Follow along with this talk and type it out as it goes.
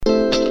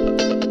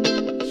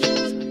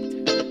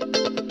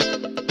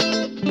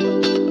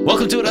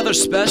to another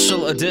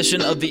special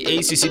edition of the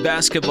ACC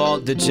Basketball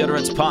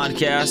Degenerates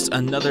Podcast,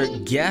 another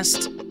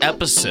guest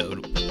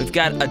episode. We've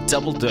got a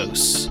double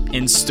dose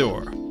in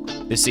store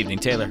this evening.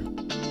 Taylor,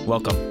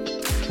 welcome.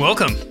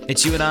 Welcome.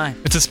 It's you and I.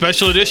 It's a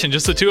special edition,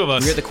 just the two of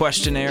us. We're the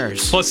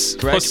questionnaires. Plus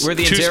we're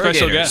the two interrogators.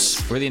 special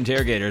guests. We're the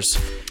interrogators.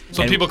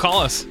 Some people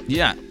call us.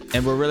 Yeah,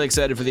 and we're really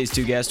excited for these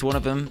two guests. One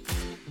of them,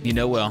 you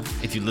know well,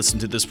 if you listen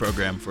to this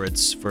program for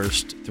its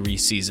first 3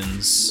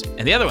 seasons.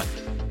 And the other one,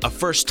 a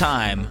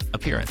first-time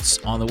appearance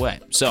on the way.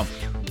 So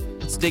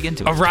let's dig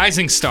into it. A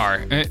rising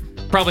star.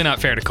 Probably not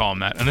fair to call him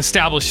that. An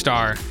established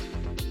star.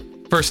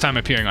 First time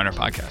appearing on our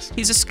podcast.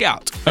 He's a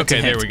scout. That's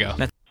okay, there we go.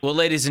 Well,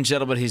 ladies and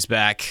gentlemen, he's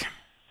back.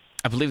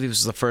 I believe he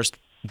was the first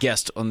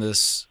guest on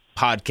this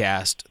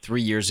podcast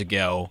 3 years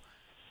ago.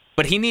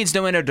 But he needs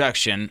no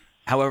introduction.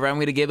 However, I'm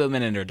going to give him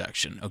an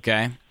introduction,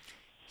 okay?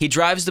 He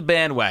drives the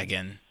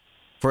bandwagon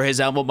for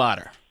his alma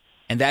mater.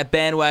 And that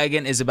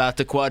bandwagon is about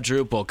to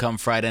quadruple come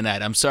Friday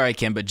night. I'm sorry,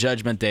 Kim, but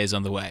Judgment Day is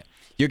on the way.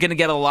 You're going to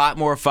get a lot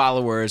more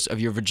followers of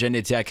your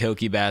Virginia Tech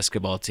Hokie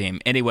basketball team.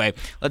 Anyway,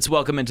 let's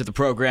welcome into the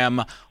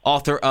program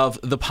author of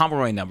The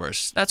Pomeroy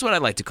Numbers. That's what I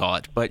like to call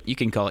it, but you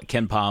can call it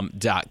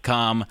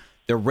KenPom.com.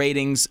 The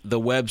ratings, the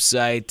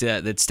website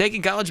that's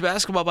taking college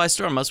basketball by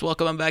storm. Let's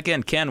welcome him back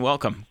in. Ken,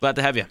 welcome. Glad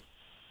to have you.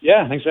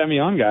 Yeah, thanks for having me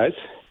on, guys.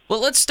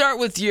 Well, let's start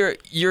with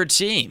your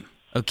team,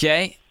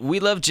 okay? We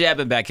love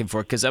jabbing back and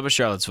forth because I'm a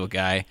Charlottesville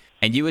guy,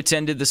 and you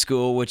attended the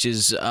school, which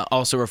is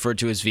also referred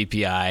to as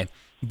VPI.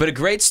 But a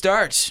great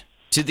start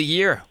to the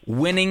year,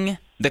 winning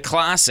the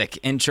Classic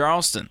in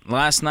Charleston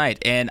last night.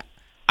 And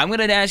I'm going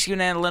to ask you an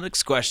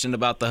analytics question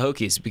about the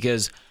Hokies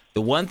because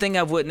the one thing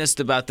I've witnessed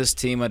about this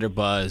team under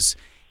Buzz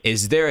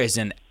is there is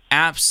an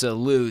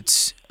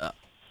absolute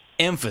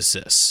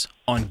emphasis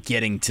on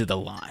getting to the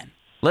line.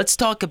 Let's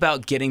talk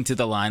about getting to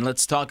the line.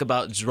 Let's talk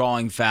about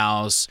drawing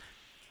fouls.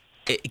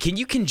 Can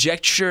you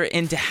conjecture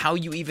into how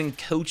you even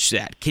coach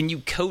that? Can you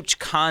coach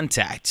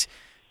contact?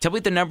 Tell me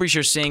the numbers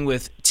you're seeing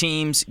with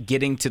teams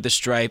getting to the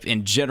stripe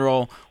in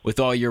general with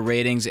all your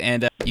ratings,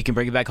 and you can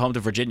bring it back home to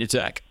Virginia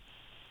Tech.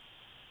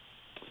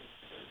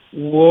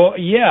 Well,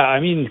 yeah, I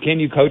mean,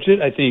 can you coach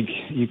it? I think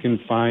you can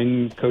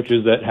find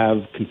coaches that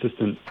have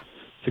consistent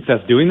success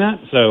doing that.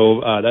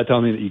 So that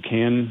tells me that you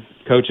can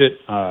coach it.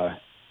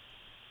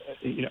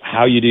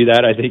 How you do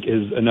that, I think,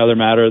 is another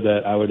matter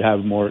that I would have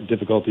more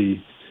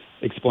difficulty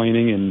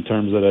explaining in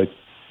terms that a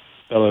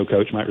fellow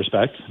coach might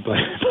respect. But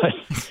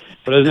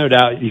there's no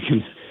doubt you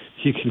can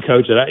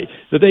coach it.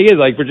 The thing is,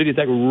 like, Virginia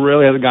Tech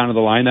really hasn't gone to the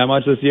line that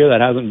much this year.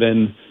 That hasn't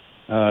been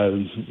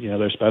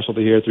their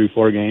specialty here through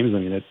 4 games. I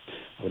mean, I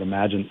would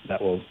imagine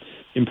that will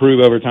improve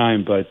over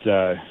time. But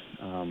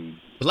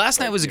last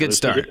night was a good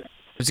start. It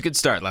was a good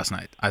start last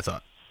night, I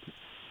thought.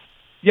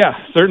 Yeah,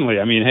 certainly.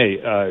 I mean, hey,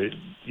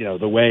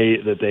 the way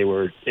that they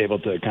were able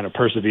to kind of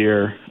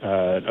persevere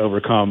and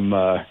overcome,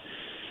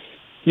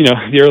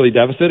 the early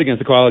deficit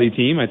against a quality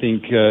team, I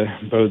think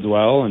bodes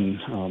well. And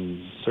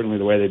certainly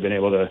the way they've been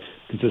able to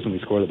consistently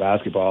score the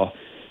basketball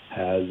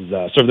has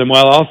served them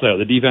well also.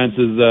 The defense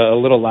is a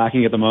little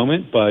lacking at the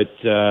moment, but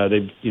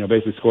they've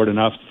basically scored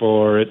enough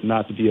for it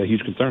not to be a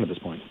huge concern at this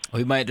point.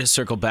 We might just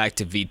circle back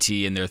to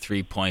VT and their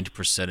 3-point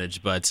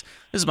percentage, but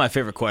this is my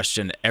favorite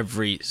question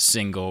every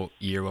single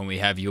year when we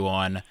have you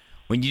on.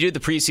 When you do the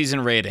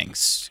preseason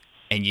ratings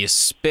and you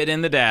spit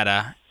in the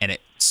data and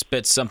it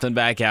spits something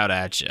back out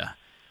at you,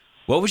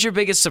 what was your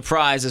biggest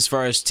surprise as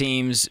far as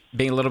teams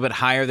being a little bit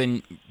higher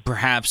than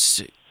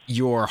perhaps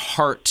your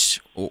heart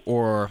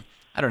or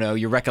I don't know,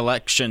 your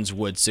recollections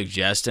would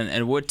suggest,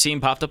 and what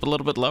team popped up a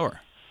little bit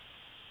lower?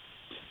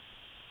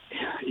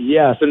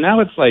 Yeah, so now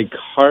it's like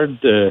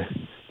hard to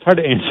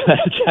answer that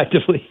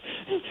objectively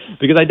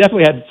because I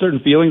definitely had certain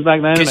feelings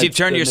back then. Because you've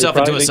turned yourself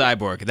into a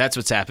cyborg. That's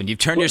what's happened. You've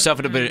turned yourself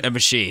into a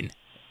machine.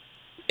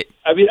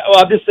 I mean,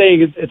 well, I'm just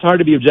saying it's hard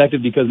to be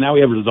objective because now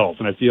we have results,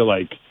 and I feel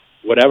like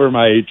whatever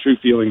my true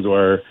feelings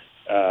were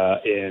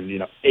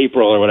in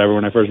April or whatever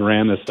when I first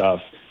ran this stuff,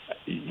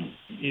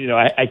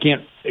 I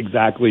can't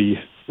exactly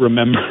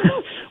remember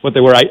what they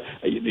were.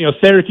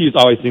 Syracuse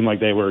always seemed like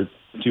they were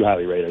too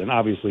highly rated, and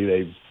obviously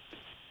they've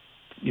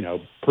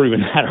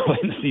proven that early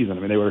in the season.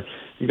 I mean, I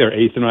think they were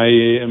 8th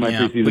in my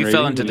preseason. We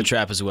fell into the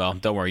trap as well.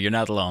 Don't worry, you're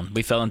not alone.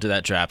 We fell into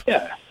that trap.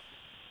 Yeah.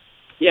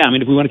 I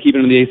mean, if we want to keep it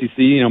in the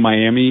ACC,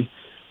 Miami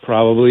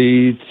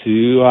probably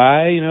too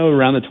high,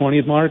 around the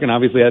 20th mark, and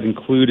obviously that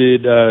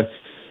included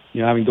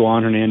having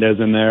Duan Hernandez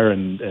in there,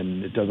 and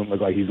it doesn't look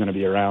like he's going to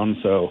be around.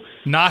 So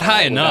not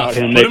high enough.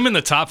 Put him in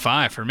the top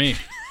 5 for me.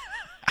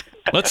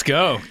 Let's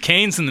go.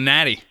 Canes and the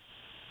Natty.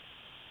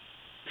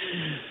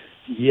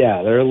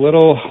 Yeah, they're a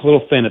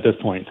little thin at this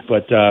point,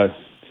 but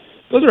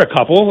those are a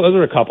couple.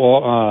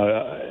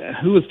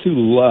 Who was too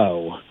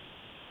low?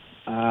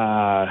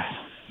 I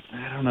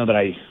don't know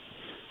that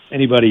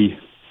anybody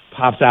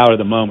pops out at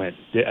the moment.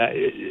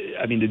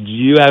 I mean, did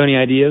you have any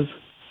ideas?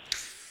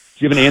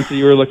 Do you have an answer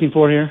you were looking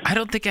for here? I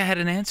don't think I had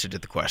an answer to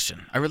the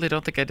question. I really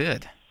don't think I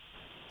did.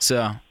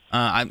 So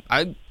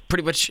I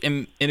pretty much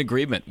am in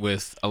agreement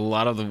with a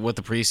lot of what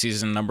the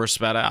preseason numbers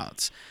spat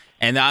out.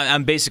 And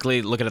I'm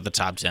basically looking at the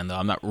top 10, though.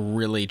 I'm not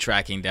really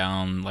tracking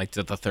down like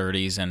to the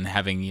 30s and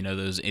having,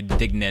 those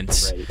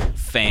indignant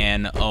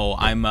fan,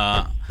 I'm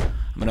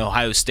an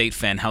Ohio State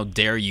fan. How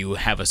dare you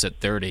have us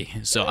at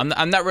 30? So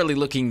I'm not really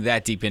looking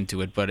that deep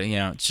into it, but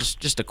it's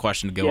just a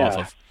question to go off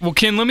of. Well,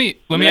 Ken, let me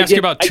ask you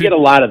about two. I get a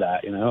lot of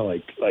that,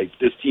 like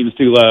this team's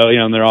too low,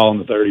 and they're all in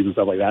the 30s and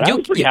stuff like that.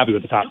 I'm pretty happy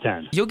with the top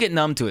 10. You'll get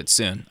numb to it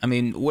soon. I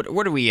mean, what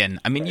are we in?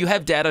 I mean, you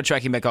have data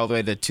tracking back all the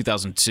way to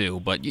 2002,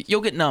 but you'll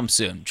get numb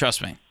soon.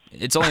 Trust me.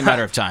 It's only a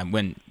matter of time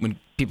when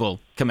people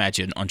come at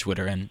you on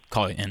Twitter and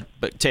call you in.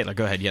 But Taylor,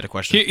 go ahead. You had a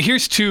question.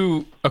 Here's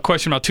a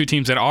question about two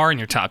teams that are in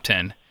your top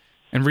 10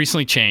 and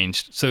recently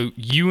changed. So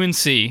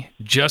UNC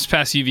just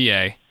passed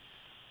UVA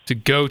to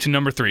go to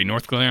number 3.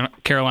 North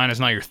Carolina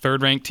is now your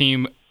third-ranked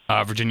team.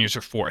 Virginia's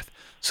your fourth.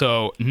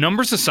 So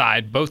numbers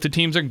aside, both the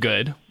teams are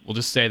good. We'll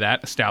just say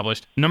that,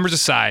 established. Numbers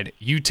aside,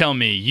 you tell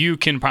me,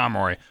 Ken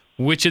Pomeroy,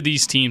 which of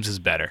these teams is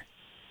better?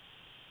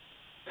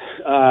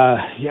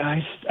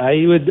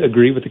 I would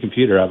agree with the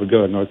computer. I would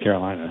go with North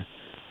Carolina.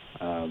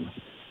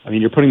 I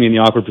mean, you're putting me in the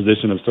awkward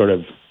position of sort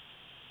of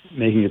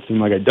making it seem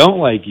like I don't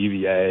like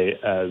UVA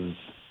as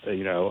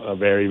a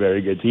very,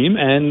 very good team,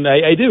 and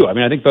I do. I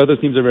mean, I think both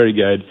those teams are very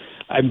good.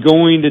 I'm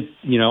going to,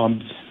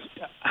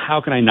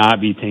 how can I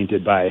not be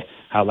tainted by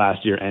how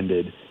last year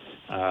ended,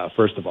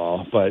 first of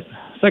all. But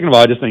second of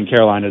all, I just think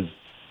Carolina's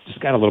just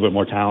got a little bit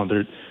more talent.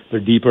 They're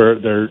deeper.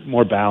 They're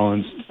more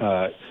balanced.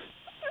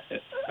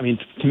 I mean,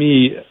 to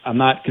me, I'm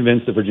not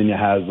convinced that Virginia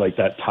has like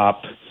that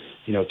top,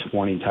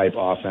 20 type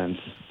offense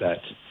that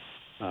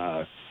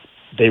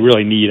they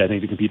really need, I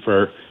think, to compete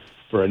for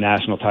a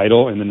national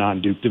title in the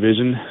non-Duke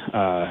division.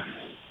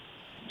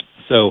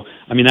 So,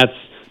 I mean, that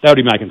would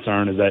be my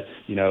concern is that,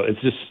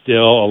 it's just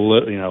still a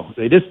little,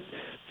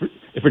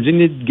 if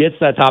Virginia gets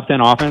that top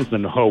 10 offense,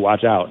 then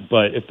watch out.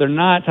 But if they're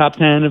not top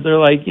 10, if they're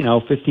like,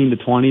 15 to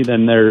 20,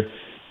 then they're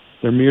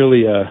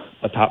merely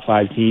a top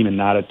 5 team and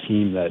not a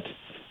team that,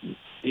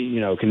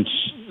 can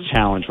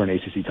challenge for an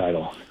ACC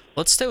title.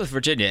 Let's stay with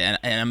Virginia,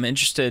 and I'm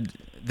interested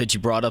that you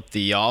brought up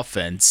the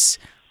offense.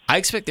 I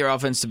expect their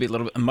offense to be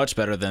much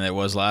better than it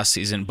was last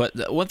season,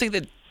 but one thing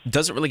that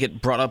doesn't really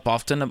get brought up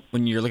often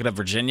when you're looking at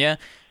Virginia,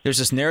 there's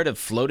this narrative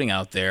floating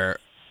out there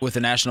with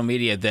the national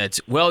media that,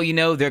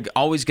 they're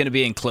always going to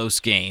be in close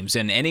games,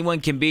 and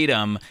anyone can beat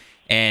them,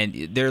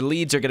 and their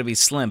leads are going to be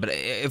slim. But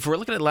if we're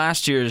looking at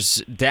last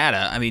year's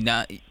data, I mean,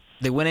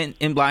 they went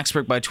in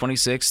Blacksburg by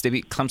 26. They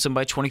beat Clemson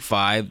by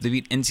 25. They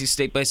beat NC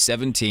State by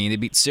 17. They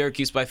beat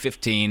Syracuse by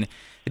 15.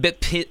 They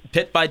beat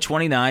Pitt by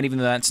 29, even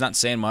though that's not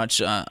saying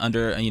much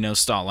under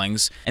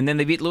Stallings. And then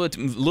they beat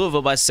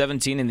Louisville by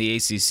 17 in the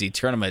ACC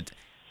tournament.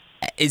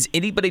 Is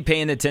anybody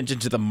paying attention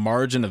to the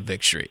margin of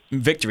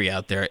victory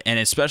out there, and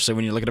especially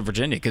when you're looking at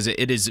Virginia, because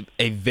it is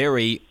a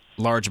very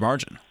large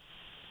margin?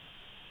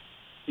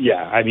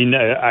 Yeah, I mean,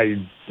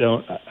 I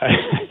don't.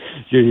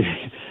 You're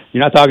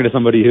not talking to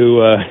somebody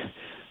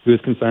who's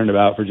concerned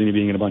about Virginia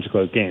being in a bunch of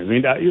close games. I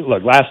mean,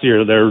 look, last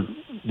year their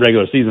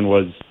regular season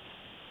was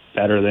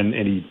better than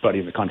anybody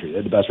in the country. They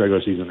had the best regular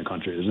season in the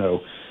country. There's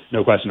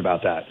no question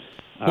about that.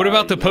 What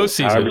about the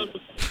postseason?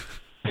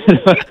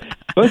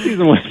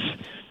 Postseason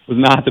was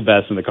not the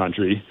best in the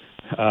country,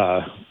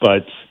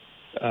 but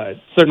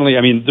certainly,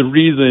 I mean, the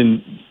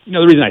reason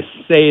I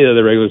say that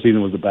the regular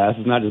season was the best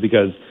is not just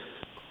because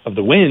of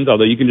the wins,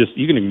 although you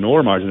can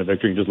ignore margin of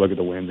victory and just look at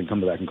the wins and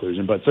come to that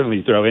conclusion. But certainly,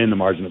 you throw in the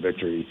margin of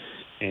victory,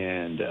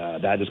 and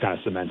that just kind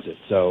of cements it.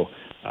 So,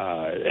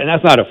 and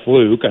that's not a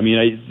fluke. I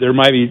mean, there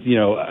might be,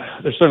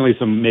 there's certainly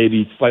some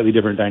maybe slightly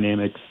different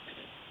dynamics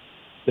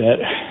that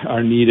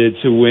are needed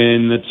to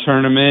win the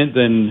tournament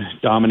than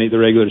dominate the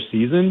regular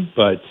season,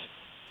 but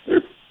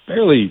they're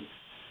fairly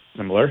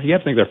similar. You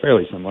have to think they're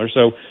fairly similar.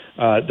 So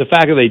the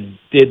fact that they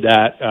did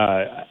that,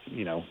 I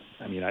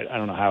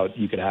don't know how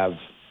you could have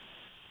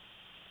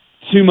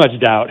too much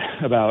doubt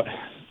about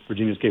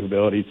Virginia's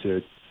capability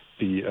to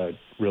be a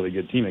really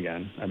good team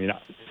again. I mean,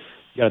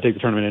 you got to take the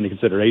tournament into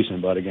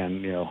consideration, but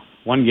again,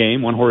 one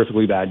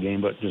horrifically bad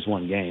game, but just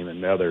one game,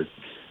 and the other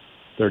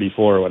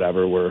 34 or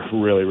whatever were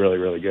really, really,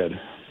 really good.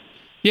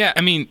 Yeah,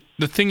 I mean,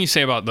 the thing you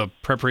say about the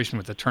preparation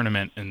with the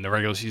tournament and the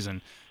regular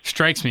season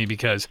strikes me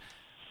because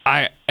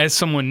as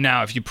someone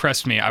now, if you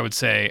pressed me, I would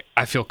say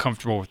I feel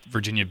comfortable with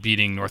Virginia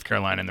beating North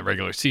Carolina in the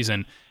regular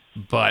season,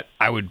 but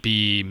I would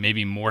be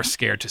maybe more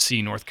scared to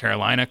see North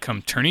Carolina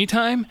come tourney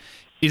time.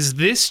 Is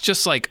this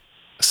just like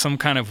some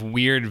kind of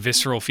weird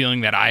visceral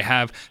feeling that I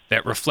have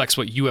that reflects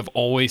what you have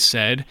always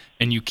said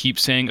and you keep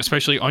saying,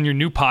 especially on your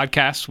new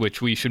podcast,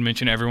 which we should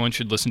mention everyone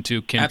should listen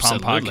to, Ken Pom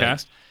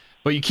Podcast.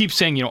 But you keep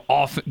saying,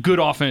 good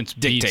offense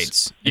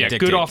dictates.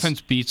 Good offense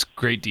beats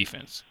great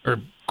defense, or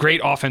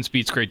great offense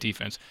beats great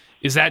defense.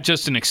 Is that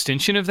just an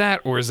extension of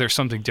that, or is there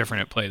something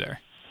different at play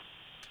there?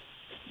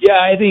 Yeah,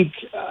 I think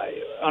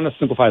on a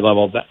simplified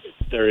level, that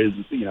there is,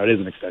 it is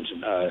an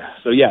extension.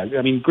 So yeah,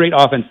 I mean, great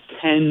offense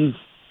tends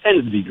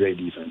to be great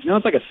defense.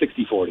 It's like a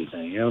 60-40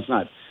 thing. It's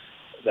not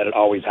that it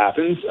always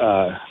happens,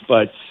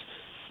 but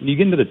when you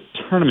get into the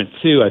tournament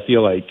too, I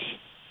feel like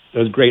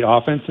those great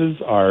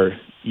offenses are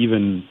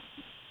even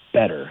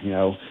better.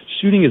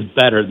 Shooting is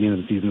better at the end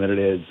of the season than it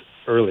is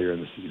earlier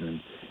in the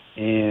season.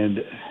 And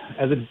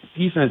as a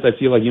defense, I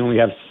feel like you only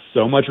have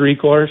so much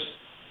recourse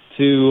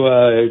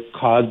to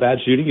cause bad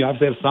shooting. You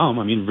obviously have some.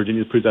 I mean,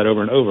 Virginia's proved that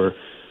over and over.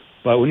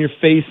 But when you're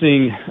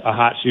facing a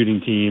hot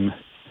shooting team,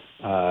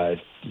 they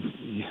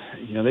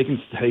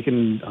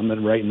can on the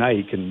right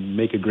night can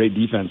make a great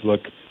defense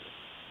look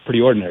pretty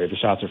ordinary if the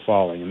shots are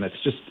falling, and it's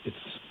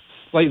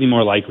slightly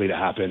more likely to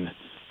happen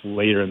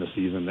later in the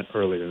season than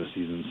earlier in the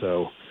season.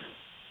 So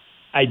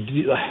I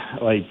do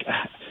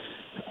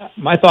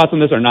my thoughts on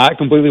this are not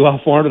completely well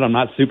formed, and I'm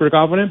not super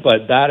confident,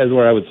 but that is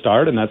where I would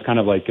start, and that's kind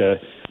of like the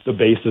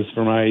basis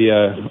for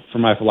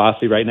my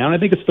philosophy right now. And I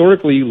think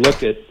historically, you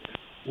look at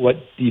what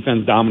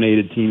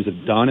defense-dominated teams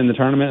have done in the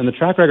tournament, and the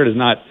track record is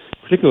not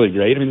particularly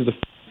great. I mean, there's a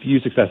few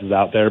successes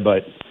out there,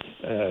 but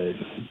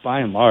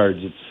by and large,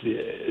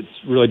 it's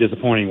really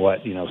disappointing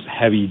what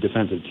heavy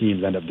defensive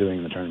teams end up doing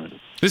in the tournament.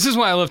 This is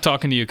why I love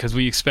talking to you, because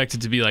we expect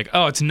it to be like,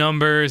 oh, it's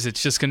numbers,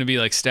 it's just going to be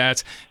like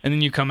stats, and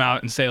then you come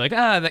out and say like,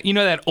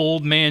 that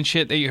old man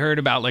shit that you heard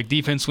about, like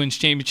defense wins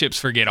championships.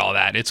 Forget all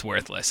that; it's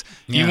worthless.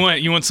 Yeah.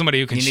 You want somebody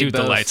who can shoot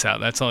the lights out.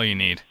 That's all you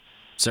need.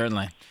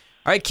 Certainly.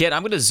 All right, kid,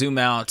 I'm going to zoom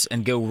out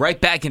and go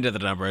right back into the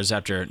numbers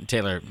after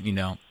Taylor,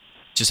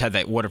 just had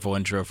that wonderful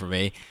intro for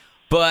me.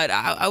 But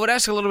I would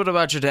ask a little bit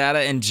about your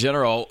data in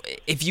general.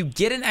 If you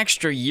get an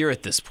extra year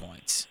at this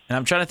point, and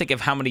I'm trying to think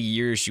of how many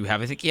years you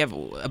have. I think you have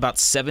about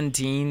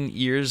 17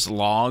 years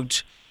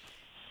logged.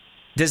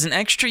 Does an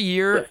extra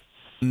year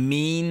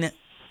mean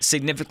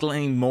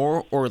significantly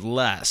more or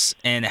less?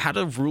 And how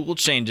do rule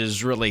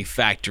changes really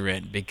factor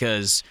in?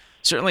 Because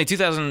certainly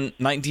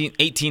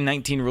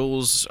 2018-19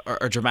 rules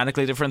are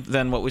dramatically different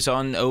than what we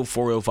saw in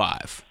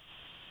 04-05.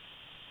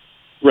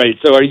 Right.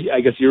 So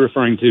I guess you're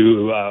referring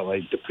to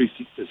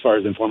as far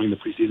as informing the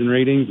preseason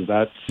ratings? Is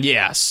that?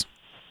 Yes. Is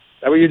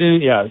that what you're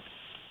doing? Yeah.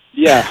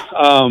 Yeah.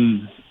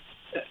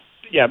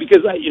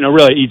 Because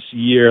really each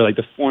year, like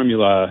the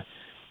formula,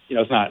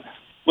 it's not.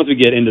 Once we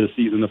get into the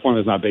season, the formula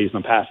is not based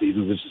on past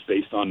seasons. It's just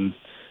based on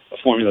a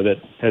formula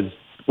that has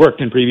worked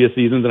in previous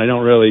seasons, and I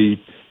don't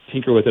really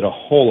tinker with it a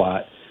whole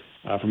lot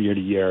from year to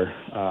year.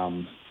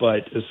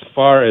 But as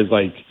far as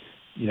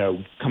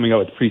coming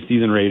out with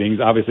preseason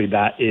ratings, obviously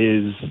that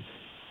is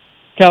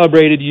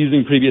calibrated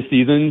using previous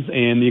seasons,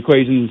 and the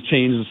equations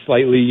change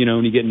slightly,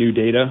 when you get new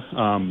data.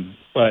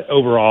 But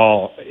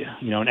overall,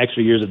 an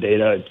extra years of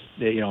data,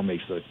 it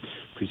makes the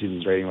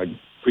preseason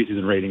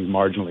ratings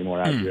marginally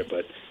more accurate.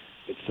 But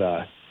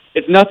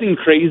it's nothing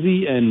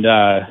crazy, and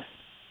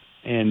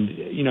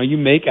you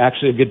make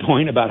actually a good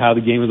point about how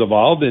the game has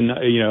evolved, and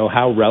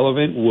how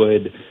relevant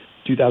would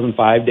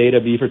 2005 data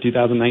be for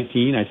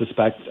 2019? I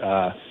suspect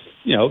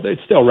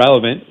it's still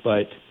relevant,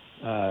 but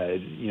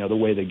the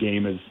way the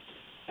game has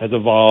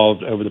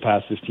evolved over the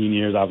past 15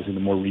 years, obviously the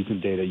more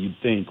recent data you'd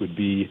think would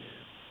be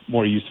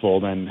more useful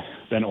than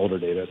older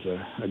data. It's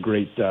a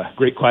great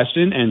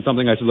question, and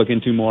something I should look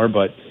into more,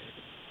 but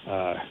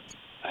I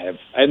have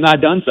not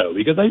done so,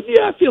 because I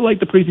feel like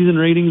the preseason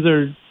ratings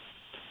are,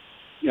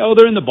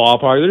 they're in the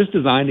ballpark. They're just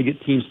designed to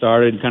get teams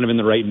started kind of in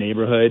the right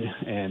neighborhood,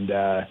 and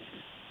I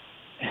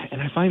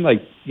find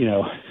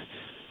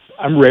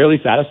I'm rarely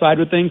satisfied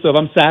with things. So if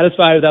I'm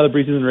satisfied with how the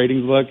preseason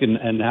ratings look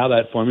and how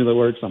that formula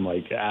works, I'm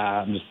like,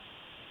 I'm just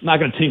not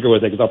going to tinker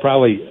with it, because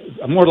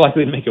I'm more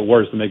likely to make it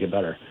worse than make it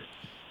better.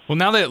 Well,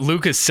 now that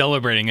Luke is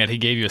celebrating it, he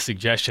gave you a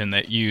suggestion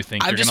that you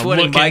think you're going to look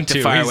into. I'm just waiting Mike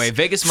to fire away.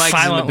 Vegas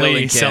Mike's in the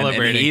building,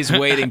 celebrating. And he's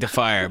waiting to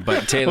fire,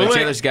 but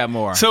Taylor's got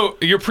more. So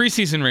your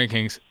preseason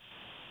rankings,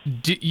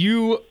 do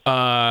you,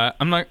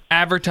 I'm not,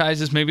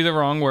 advertise is maybe the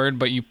wrong word,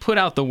 but you put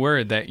out the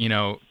word that,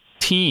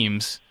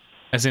 teams,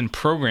 as in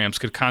programs,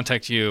 could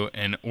contact you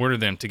and order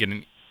them to get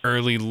an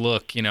early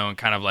look, and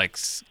kind of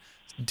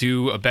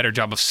do a better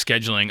job of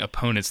scheduling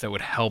opponents that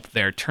would help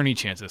their tourney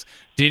chances.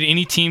 Did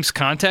any teams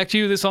contact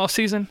you this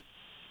offseason?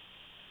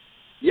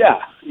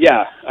 Yeah.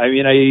 I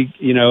mean,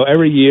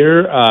 every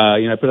year,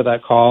 I put out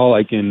that call.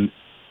 It's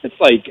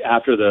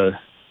after the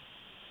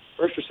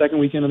first or second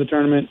weekend of the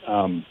tournament.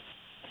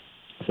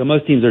 So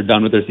most teams are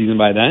done with their season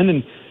by then,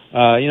 and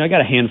I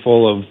got a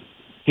handful of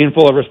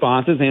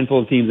responses,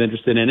 handful of teams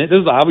interested in it. This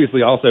was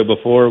obviously also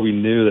before we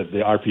knew that the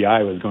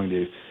RPI was going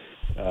to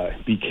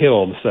be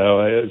killed. So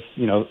it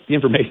was, the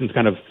information's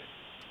kind of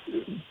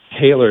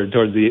tailored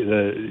towards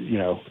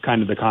the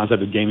kind of the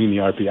concept of gaming the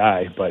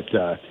RPI. But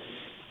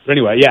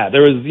anyway, yeah,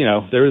 there was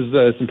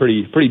some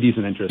pretty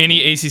decent interest.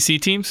 Any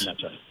ACC teams?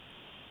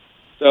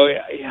 So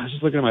yeah, I was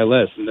just looking at my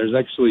list, and there's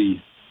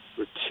actually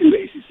 2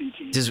 ACC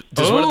teams.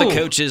 Does one of the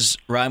coaches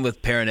rhyme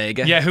with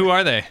Paranega? Yeah, who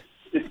are they?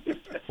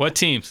 What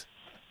teams?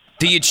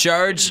 Do you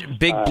charge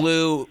Big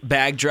Blue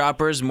bag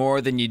droppers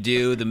more than you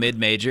do the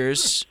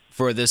mid-majors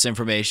for this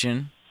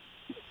information?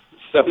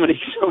 So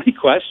many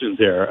questions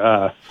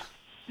here.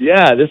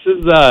 This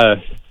is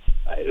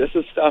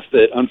stuff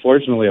that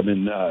unfortunately I've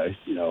been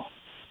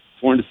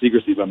sworn to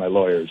secrecy by my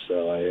lawyers,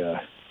 so I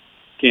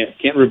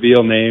can't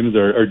reveal names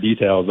or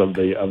details of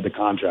the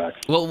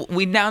contract. Well,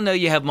 we now know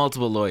you have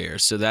multiple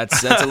lawyers, so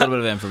that's a little bit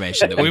of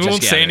information that we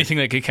won't say gathered. anything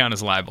that could count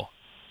as libel.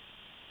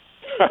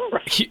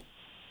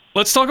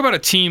 Let's talk about a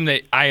team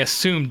that I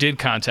assume did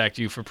contact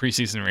you for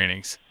preseason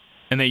ratings,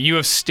 and that you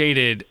have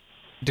stated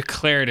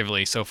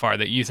declaratively so far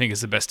that you think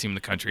is the best team in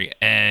the country.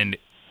 And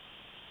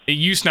it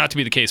used not to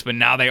be the case, but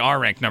now they are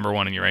ranked number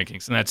 1 in your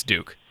rankings, and that's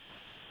Duke.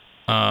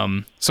 So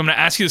I'm going to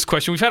ask you this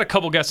question. We've had a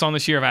couple guests on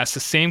this year. I've asked the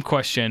same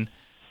question.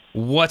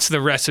 What's the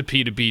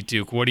recipe to beat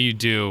Duke? What do you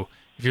do?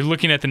 If you're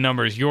looking at the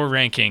numbers, your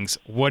rankings,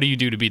 what do you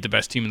do to beat the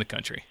best team in the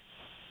country?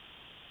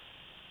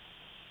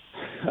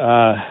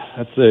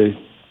 That's a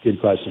good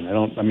question. I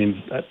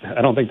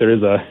don't think there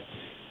is a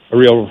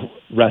real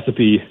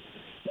recipe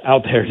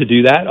out there to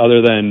do that,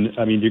 other than,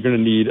 you're going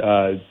to need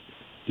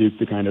Duke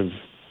to kind of,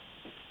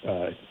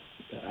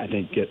 I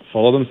think, get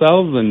full of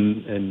themselves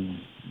and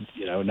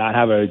not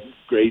have a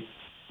great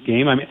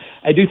game.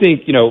 I do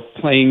think,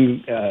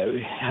 playing,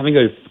 having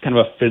a kind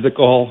of a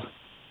physical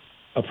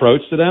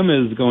approach to them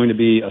is going to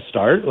be a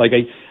start. Like,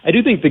 I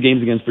do think the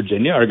games against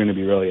Virginia are going to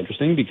be really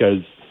interesting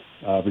because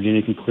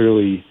Virginia can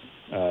clearly,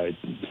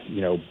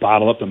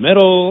 bottle up the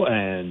middle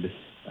and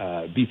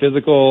be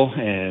physical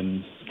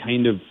and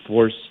kind of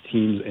force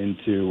teams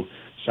into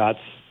shots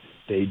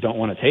they don't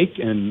want to take.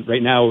 And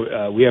right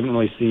now, we haven't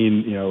really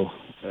seen,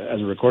 as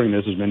we're recording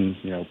this, there's been,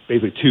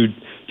 basically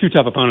two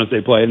tough opponents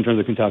they played in terms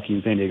of Kentucky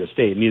and San Diego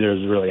State. Neither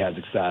has really had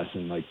success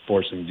in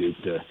forcing Duke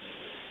to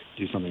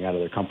do something out of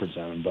their comfort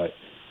zone. But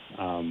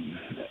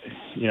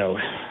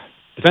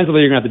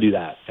defensively, you're going to have to do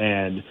that.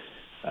 And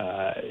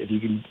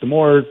the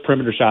more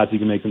perimeter shots you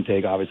can make them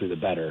take, obviously, the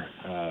better.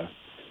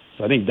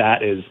 So I think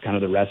that is kind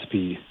of the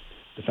recipe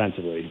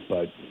defensively.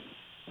 But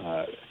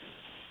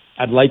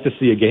I'd like to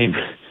see a game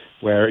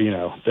where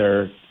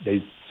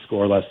they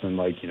score less than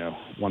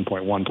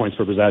 1.1 points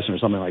per possession or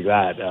something like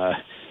that.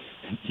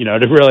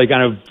 To really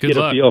kind of get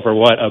a feel for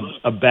what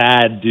a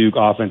bad Duke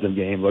offensive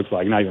game looks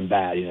like. Not even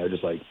bad,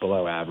 just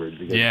below average.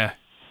 Yeah.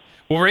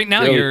 Well, right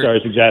now the early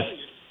start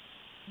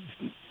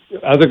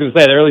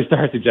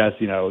suggests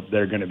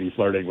they're going to be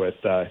flirting with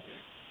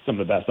some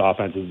of the best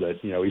offenses that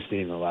we've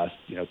seen in the last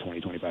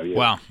 20, 25 years.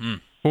 Wow.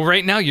 Well,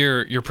 right now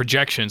your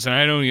projections, and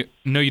I know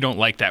you don't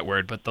like that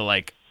word, but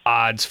the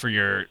odds for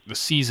the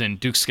season,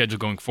 Duke's schedule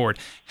going forward,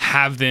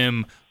 have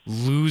them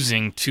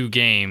losing 2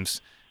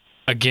 games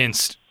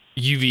against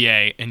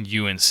UVA and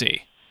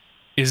UNC.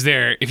 Is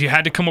there, if you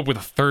had to come up with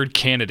a third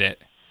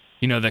candidate,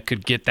 that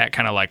could get that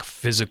kind of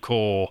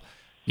physical,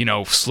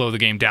 slow the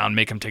game down,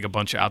 make them take a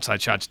bunch of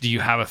outside shots, do you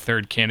have a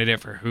third candidate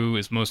for who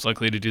is most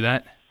likely to do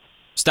that?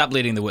 Stop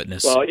leading the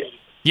witness. Well,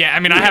 yeah,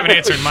 I have an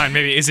answer in mind.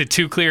 Maybe is it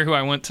too clear who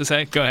I want to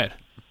say? Go ahead.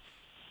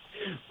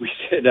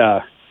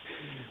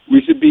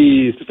 We should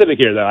be specific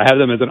here, though. I have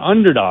them as an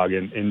underdog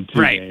in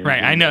 2 games.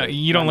 Right. I know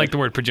you don't like the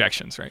word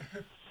projections, right?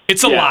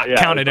 It's a lot.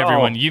 Counted,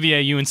 everyone.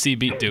 UVA, UNC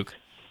beat Duke.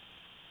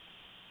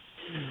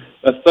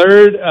 A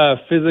third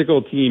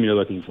physical team you're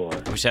looking for.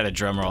 I wish I had a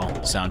drum roll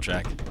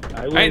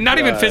soundtrack. Not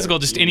even physical,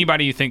 just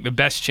anybody you think the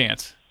best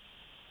chance.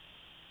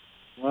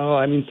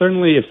 Well,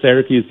 certainly if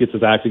Syracuse gets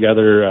his act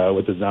together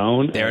with the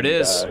zone. There it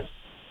is.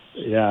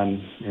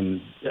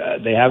 And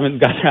they haven't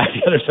got their act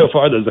together so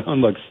far. The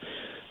zone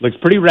looks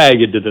pretty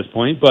ragged at this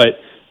point, but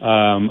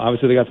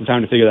obviously they got some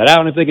time to figure that out.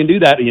 And if they can do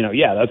that,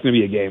 that's going to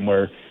be a game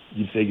where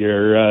you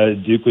figure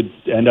Duke would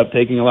end up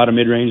taking a lot of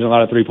mid-range and a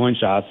lot of three-point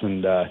shots,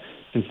 and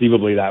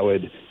conceivably that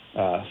would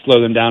slow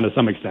them down to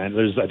some extent.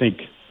 I think,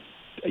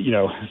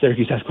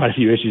 Syracuse has quite a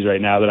few issues right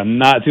now that I'm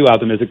not too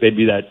optimistic they'd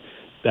be that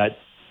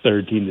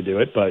third team to do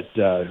it, but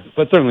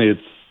certainly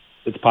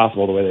it's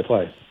possible the way they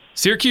play.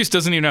 Syracuse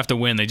doesn't even have to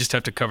win; they just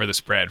have to cover the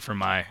spread, from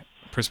my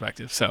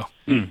perspective. So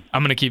I'm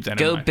going to keep that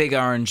in mind. Go Big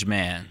Orange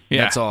Man.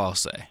 Yeah. That's all I'll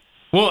say.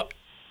 Well,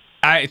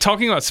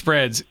 talking about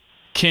spreads,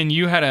 Ken,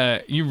 you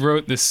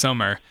wrote this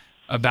summer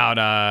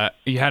about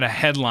you had a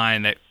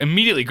headline that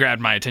immediately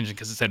grabbed my attention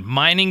because it said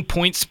mining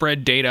point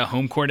spread data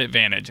home court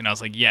advantage, and I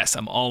was like, yes,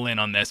 I'm all in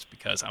on this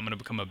because I'm going to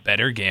become a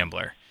better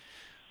gambler.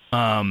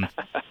 And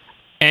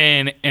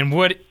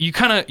what you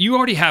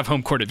already have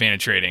home court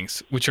advantage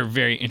ratings, which are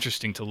very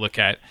interesting to look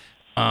at.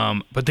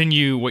 But then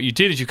what you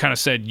did is you kind of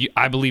said,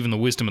 I believe in the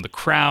wisdom of the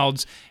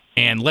crowds,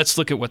 and let's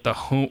look at what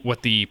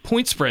the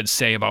point spreads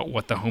say about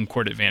what the home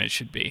court advantage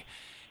should be.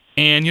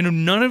 And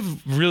none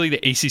of really the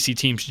ACC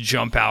teams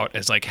jump out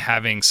as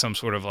having some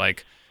sort of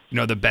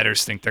the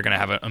bettors think they're going to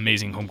have an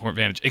amazing home court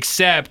advantage,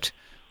 except,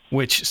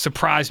 which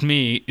surprised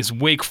me, is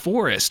Wake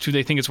Forest, who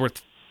they think is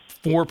worth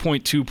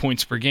 4.2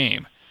 points per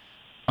game.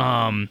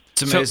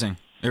 It's amazing.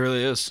 It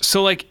really is.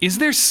 So, is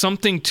there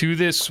something to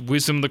this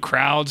wisdom of the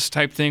crowds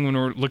type thing when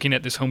we're looking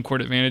at this home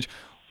court advantage?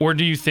 Or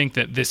do you think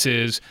that this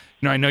is,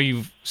 I know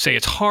you say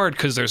it's hard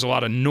because there's a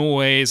lot of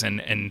noise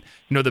and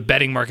the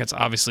betting markets,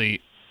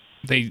 obviously,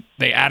 they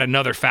add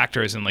another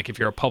factor, as in, if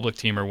you're a public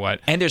team or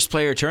what. And there's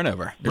player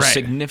turnover. There's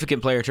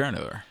significant player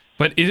turnover.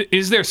 But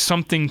is there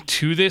something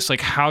to this?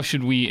 How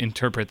should we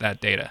interpret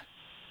that data?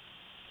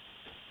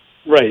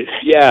 Right.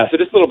 Yeah. So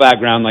just a little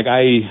background.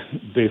 I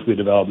basically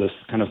developed this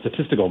kind of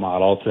statistical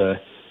model to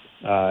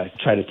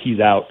try to tease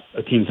out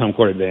a team's home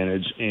court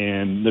advantage.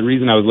 And the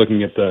reason I was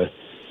looking at the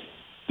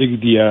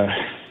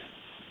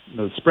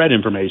spread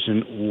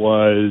information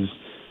was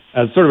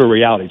as sort of a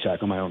reality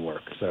check on my own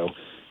work. So,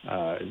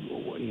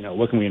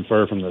 what can we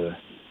infer from the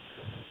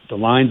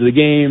lines of the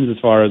games as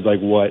far as like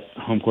what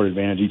home court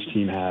advantage each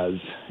team has?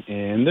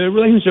 And the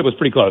relationship was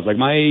pretty close. Like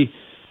my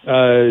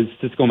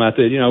statistical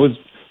method, was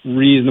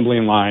reasonably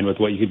in line with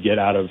what you could get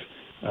out of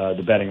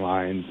the betting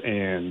lines,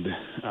 and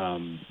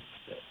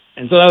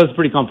so that was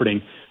pretty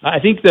comforting. I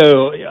think,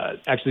 though,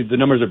 actually the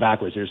numbers are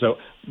backwards here. So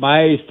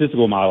my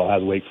statistical model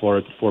has Wake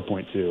Forest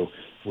 4.2,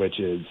 which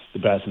is the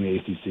best in the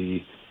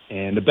ACC.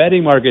 And the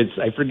betting markets,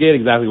 I forget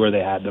exactly where they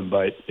had them,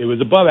 but it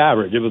was above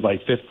average. It was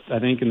like fifth, I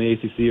think, in the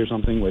ACC or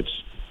something, which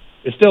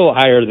is still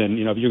higher than,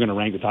 if you're going to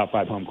rank the top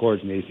 5 home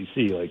courts in the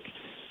ACC. Like,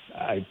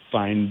 I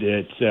find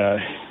it,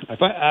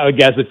 I would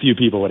guess a few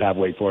people would have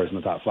Wake Forest in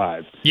the top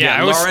 5.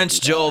 Yeah, Lawrence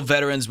Joel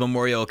Veterans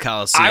Memorial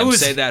Coliseum.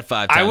 Say that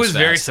 5 times I was fast.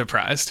 very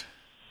surprised.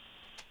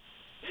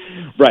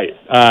 Right.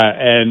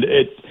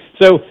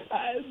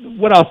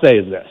 What I'll say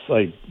is this,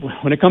 like,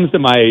 when it comes to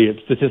my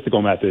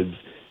statistical methods,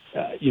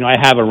 I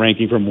have a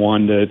ranking from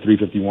 1 to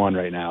 351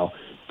 right now,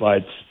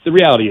 but the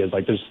reality is,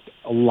 like, there's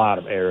a lot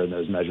of error in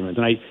those measurements,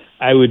 and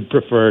I would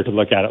prefer to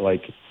look at it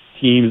like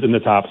teams in the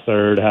top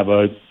third have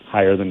a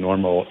higher than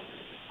normal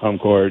home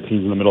court,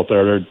 teams in the middle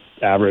third are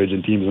average,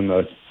 and teams in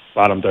the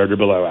bottom third are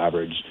below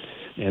average,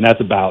 and that's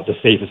about the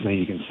safest thing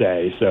you can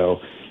say. So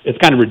it's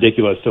kind of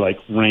ridiculous to like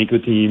rank the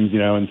teams,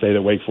 and say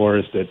that Wake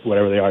Forest at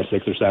whatever they are,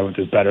 6th or 7th,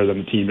 is better than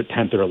the team at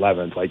 10th or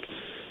 11th. Like,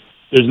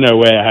 there's no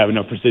way I have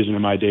enough precision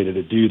in my data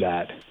to do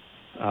that.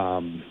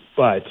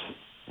 But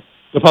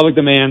the public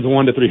demands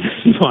 1 to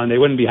 351. They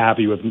wouldn't be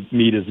happy with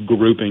me just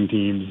grouping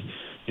teams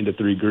into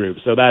 3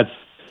 groups. So that's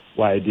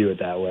why I do it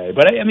that way.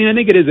 But I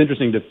think it is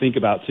interesting to think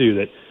about too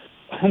that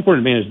home court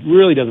advantage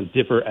really doesn't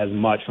differ as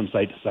much from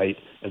site to site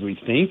as we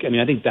think.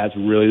 I think that's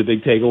really the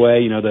big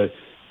takeaway.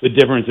 The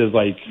difference is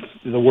like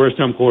the worst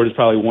home court is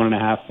probably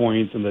 1.5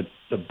 points, and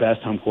the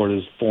best home court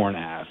is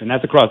 4.5, and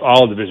that's across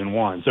all of Division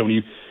I. So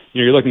when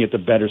you're looking at the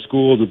better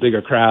schools with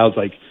bigger crowds,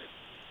 like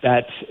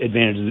that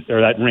advantage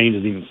or that range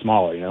is even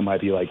smaller. It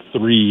might be like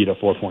 3 to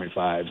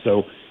 4.5.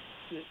 So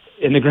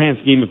in the grand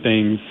scheme of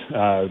things,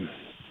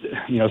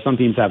 some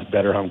teams have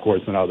better home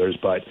courts than others,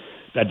 but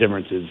that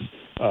difference is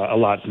a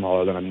lot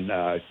smaller than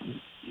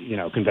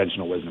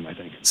conventional wisdom, I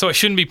think. So I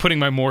shouldn't be putting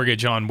my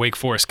mortgage on Wake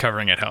Forest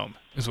covering at home,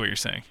 is what you're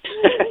saying.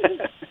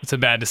 It's a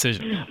bad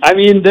decision.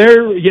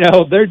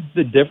 The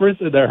difference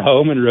in their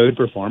home and road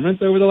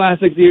performance over the last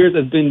 6 years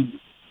has been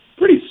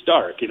pretty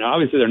stark.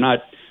 Obviously they're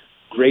not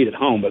great at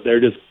home, but they're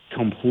just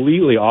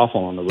completely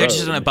awful on the road. They're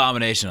just an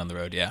abomination on the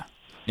road, yeah.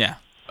 Yeah.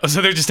 Oh,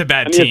 so they're just a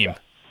bad team.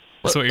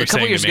 That's what you're saying. A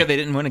couple years ago, they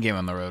didn't win a game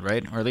on the road,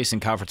 right? Or at least in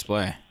conference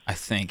play, I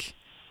think.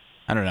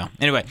 I don't know.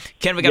 Anyway,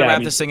 Ken, we got to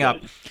wrap this thing up.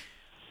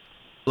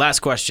 Last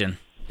question.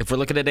 If we're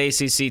looking at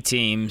ACC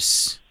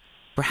teams,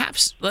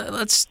 perhaps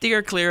let's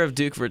steer clear of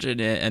Duke,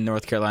 Virginia, and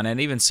North Carolina, and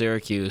even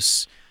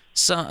Syracuse.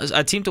 So,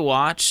 a team to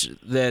watch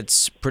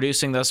that's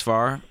producing thus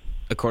far,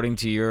 according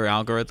to your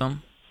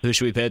algorithm, who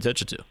should we pay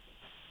attention to?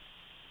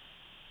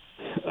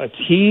 A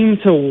team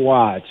to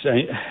watch.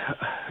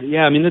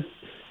 The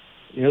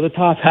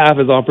top half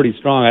is all pretty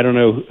strong. I don't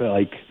know,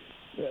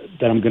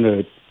 that I'm going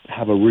to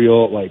have a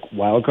real,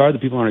 wild card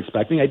that people aren't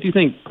expecting. I do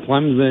think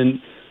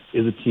Clemson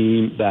is a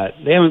team that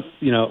they haven't,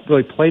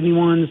 really played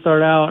anyone to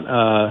start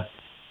out.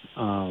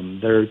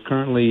 They're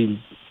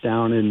currently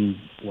down in,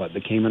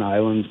 the Cayman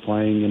Islands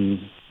playing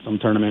in some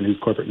tournament whose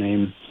corporate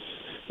name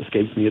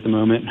escapes me at the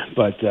moment.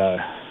 But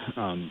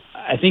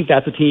I think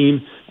that's a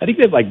team. I think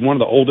they have, one of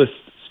the oldest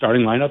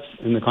starting lineups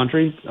in the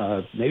country,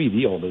 maybe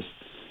the oldest.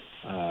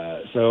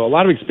 So a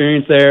lot of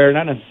experience there,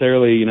 not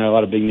necessarily, a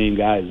lot of big-name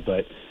guys,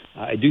 but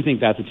I do think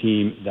that's a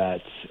team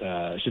that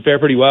should fare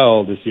pretty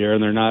well this year,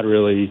 and they're not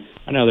really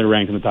 – I know they're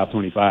ranked in the top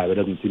 25. It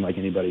doesn't seem like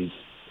anybody's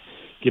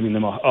giving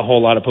them a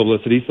whole lot of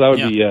publicity, so that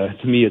would be,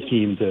 to me, a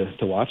team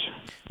to watch.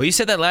 Well, you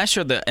said that last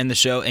year in the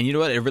show, and you know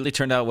what? It really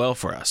turned out well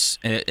for us.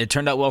 It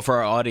turned out well for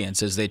our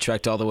audience as they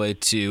trekked all the way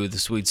to the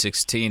Sweet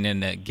 16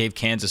 and gave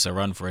Kansas a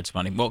run for its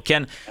money. Well,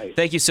 Ken,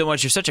 thank you so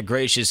much. You're such a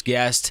gracious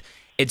guest.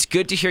 It's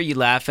good to hear you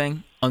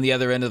laughing on the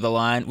other end of the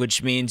line,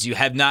 which means you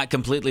have not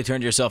completely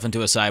turned yourself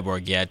into a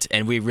cyborg yet,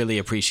 and we really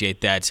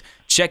appreciate that.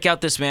 Check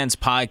out this man's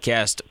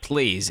podcast,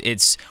 please.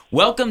 It's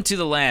Welcome to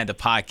the Land of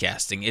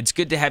Podcasting. It's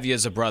good to have you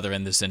as a brother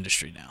in this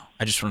industry now.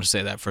 I just want to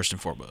say that first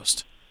and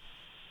foremost.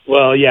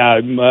 Well, yeah,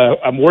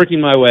 I'm working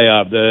my way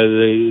up.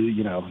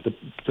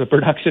 The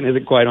production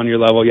isn't quite on your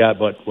level yet,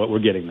 but we're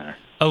getting there.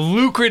 A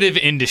lucrative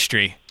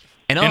industry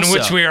and also, in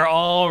which we are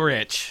all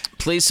rich.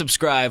 Please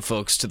subscribe,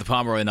 folks, to the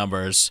Pomeroy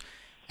Numbers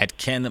at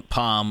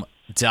kenpom.com.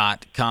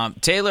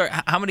 Taylor,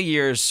 how many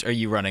years are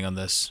you running on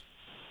this?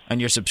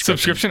 On your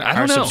subscription? I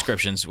don't know.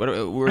 Subscriptions.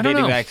 We're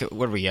dating back,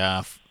 4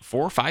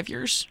 or 5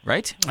 years,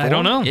 right? I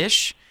don't know.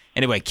 Ish.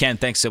 Anyway, Ken,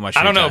 thanks so much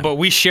for I don't your know, time. but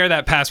we share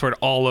that password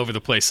all over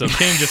the place. So,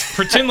 Ken, just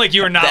pretend like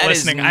you are not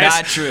listening. That is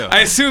not true. I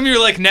assume you're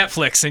like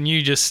Netflix and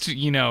you just,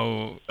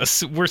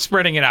 we're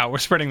spreading it out. We're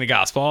spreading the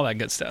gospel, all that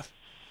good stuff.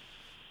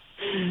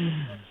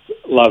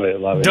 Love it.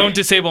 Don't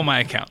disable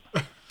my account.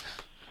 All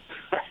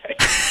right.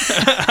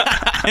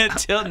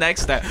 Until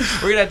next time,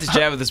 we're going to have to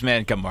chat with this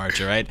man come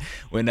March, all right,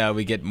 when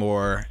we get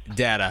more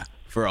data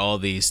for all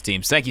these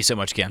teams. Thank you so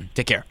much, Ken.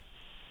 Take care.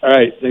 All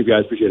right. Thanks,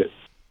 guys. Appreciate it.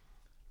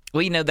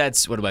 Well,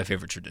 that's one of my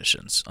favorite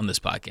traditions on this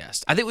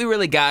podcast. I think we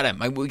really got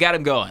him. We got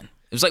him going.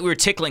 It was like we were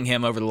tickling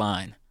him over the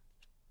line.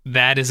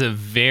 That is a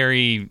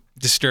very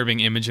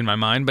disturbing image in my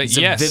mind, but It's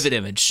yes. a vivid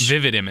image.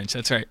 Vivid image,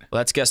 that's right. Well,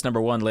 that's guest number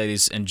 1,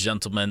 ladies and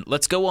gentlemen.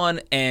 Let's go on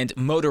and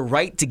motor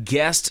right to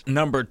guest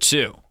number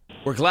 2.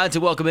 We're glad to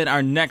welcome in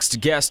our next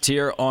guest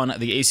here on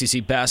the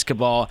ACC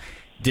Basketball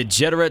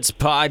Degenerates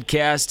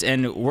podcast,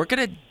 and we're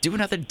going to do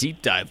another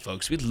deep dive,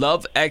 folks. We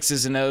love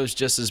X's and O's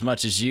just as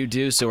much as you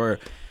do, so we're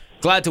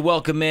glad to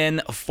welcome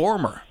in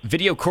former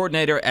video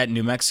coordinator at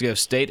New Mexico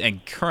State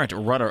and current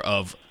runner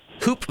of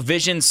Hoop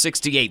Vision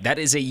 68. That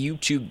is a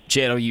YouTube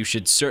channel you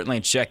should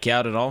certainly check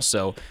out. And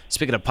also,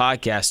 speaking of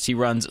podcasts, he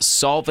runs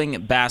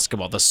Solving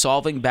Basketball, the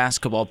Solving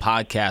Basketball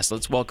podcast.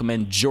 Let's welcome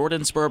in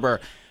Jordan Sperber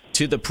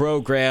to the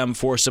program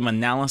for some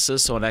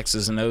analysis on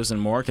X's and O's and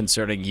more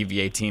concerning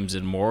UVA teams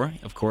and more.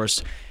 Of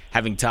course,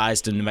 having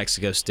ties to New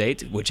Mexico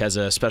State, which has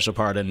a special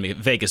part in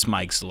Vegas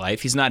Mike's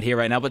life. He's not here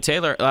right now, but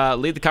Taylor,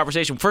 lead the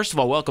conversation. First of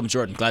all, welcome,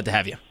 Jordan. Glad to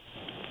have you.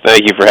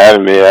 Thank you for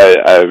having me.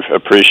 I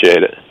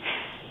appreciate it.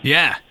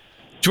 Yeah.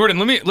 Jordan,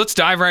 let's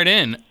dive right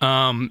in.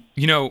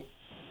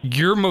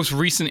 Your most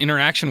recent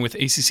interaction with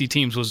ACC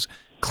teams was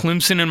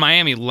Clemson and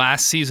Miami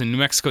last season. New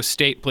Mexico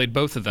State played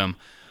both of them.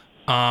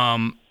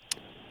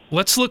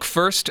 Let's look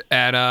first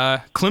at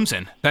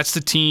Clemson. That's the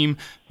team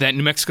that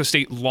New Mexico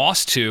State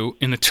lost to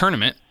in the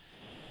tournament.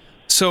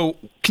 So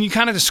can you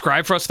kind of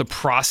describe for us the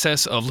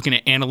process of looking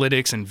at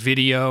analytics and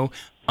video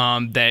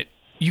that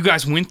you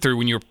guys went through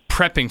when you were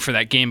prepping for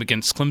that game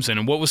against Clemson,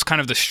 and what was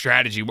kind of the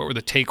strategy? What were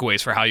the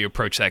takeaways for how you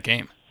approached that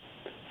game?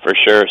 For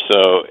sure.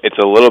 So it's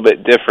a little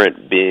bit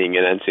different being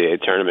an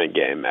NCAA tournament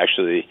game.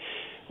 Actually,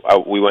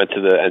 we went to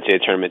the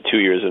NCAA tournament 2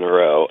 years in a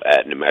row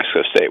at New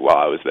Mexico State while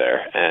I was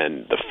there.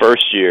 And the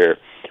first year,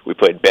 we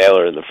played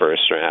Baylor in the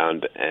first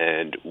round,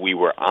 and we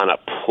were on a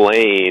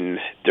plane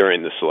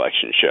during the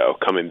selection show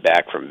coming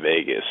back from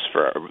Vegas,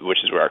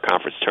 which is where our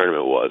conference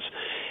tournament was.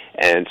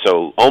 And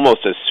so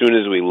almost as soon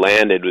as we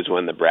landed was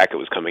when the bracket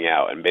was coming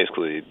out, and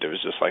basically there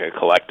was just like a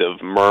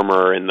collective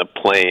murmur in the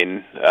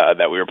plane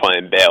that we were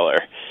playing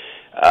Baylor.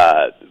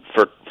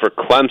 For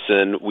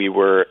Clemson,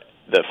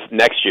 the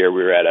next year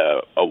we were at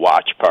a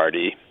watch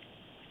party,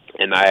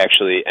 and I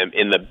actually am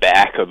in the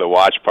back of the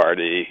watch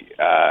party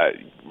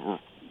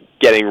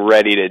getting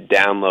ready to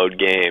download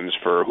games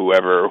for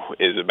whoever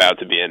is about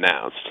to be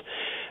announced.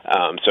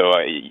 So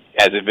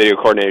as a video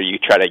coordinator, you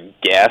try to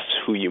guess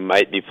who you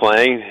might be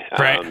playing,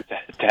 right.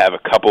 To have a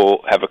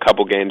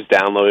couple games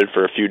downloaded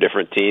for a few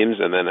different teams,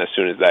 and then as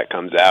soon as that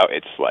comes out,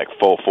 it's like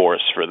full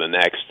force for the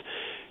next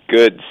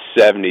good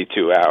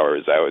 72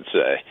 hours, I would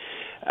say.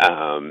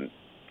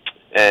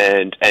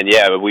 And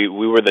yeah, we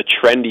were the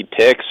trendy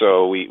pick,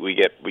 so we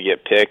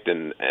get picked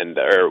and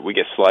we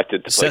get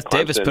selected to play Seth Clemson.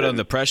 Davis put on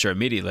the pressure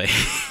immediately.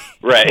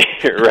 Right,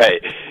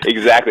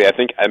 exactly.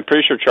 I'm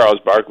pretty sure Charles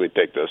Barkley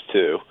picked us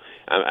too.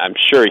 I'm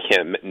sure he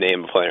can't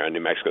name a player on New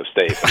Mexico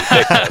State, but he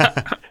picked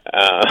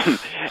us.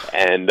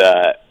 And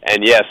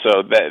yeah,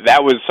 so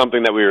that was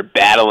something that we were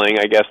battling,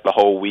 I guess, the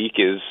whole week.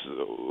 Is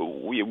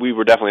we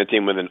were definitely a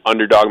team with an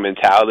underdog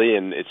mentality,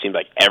 and it seemed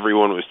like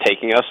everyone was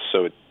taking us,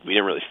 so we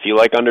didn't really feel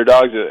like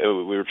underdogs.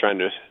 We were trying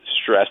to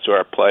stress to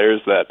our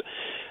players that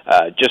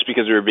just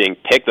because we were being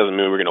picked doesn't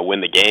mean we were going to win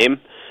the game.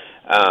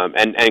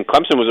 And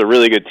Clemson was a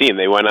really good team.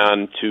 They went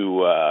on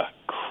to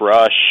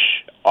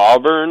crush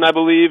Auburn, I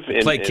believe.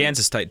 Played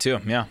Kansas tight too.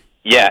 Yeah.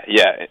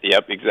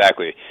 Yep,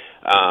 exactly.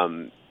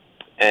 And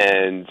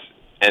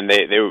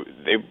they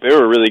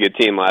were a really good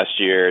team last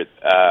year.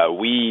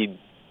 We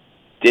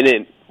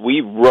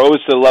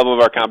rose to the level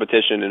of our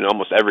competition in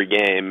almost every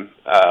game.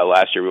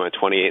 Last year we went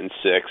 28-6.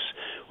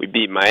 We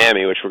beat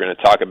Miami, which we're going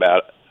to talk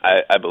about,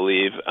 I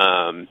believe.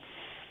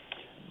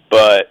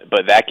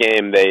 But that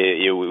game,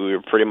 we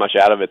were pretty much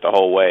out of it the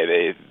whole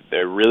way.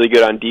 They're really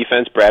good on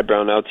defense. Brad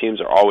Brownell teams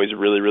are always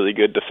really, really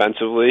good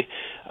defensively,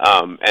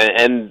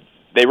 and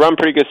they run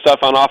pretty good stuff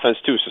on offense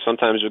too. So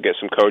sometimes you'll get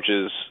some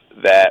coaches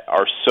that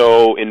are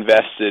so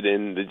invested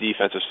in the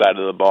defensive side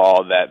of the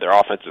ball that their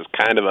offense is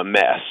kind of a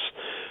mess.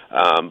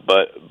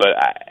 But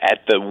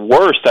at the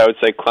worst, I would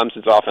say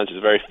Clemson's offense is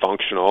very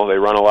functional. They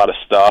run a lot of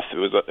stuff. It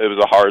was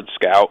a hard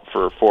scout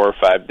for 4 or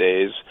 5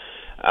 days.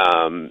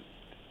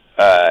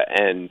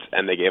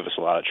 And they gave us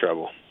a lot of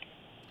trouble.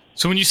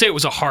 So when you say it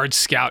was a hard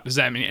scout, does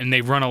that mean, and they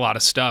run a lot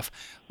of stuff,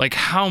 like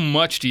how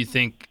much do you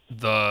think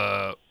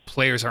the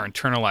players are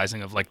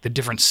internalizing of like the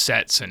different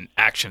sets and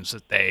actions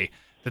that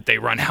they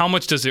run? How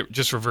much does it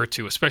just revert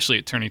to, especially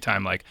at tourney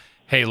time, like,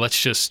 hey,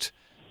 let's just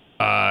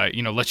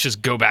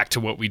go back to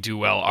what we do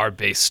well, our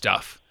base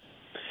stuff?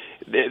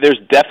 There's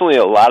definitely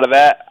a lot of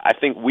that. I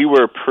think we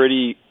were a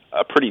pretty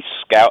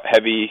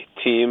scout-heavy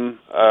team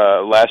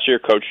last year.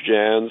 Coach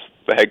Jans,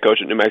 the head coach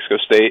at New Mexico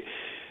State,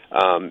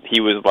 he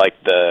was like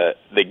the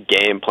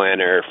game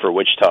planner for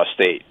Wichita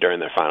State during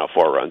their Final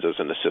Four runs as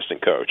an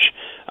assistant coach.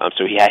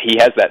 So he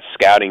has that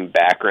scouting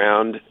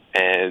background,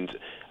 and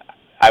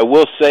I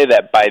will say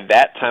that by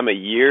that time of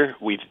year,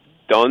 we've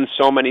done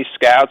so many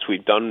scouts.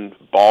 We've done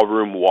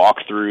ballroom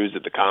walkthroughs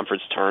at the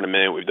conference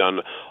tournament. We've done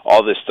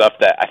all this stuff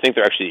that I think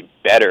they're actually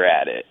better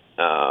at it,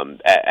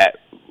 at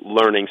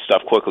learning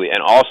stuff quickly.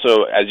 And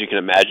also, as you can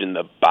imagine,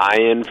 the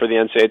buy-in for the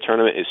NCAA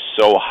tournament is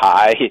so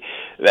high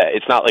that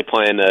it's not like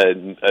playing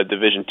a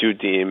Division II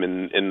team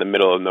in the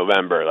middle of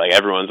November. Like,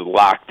 everyone's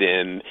locked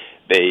in.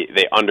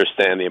 They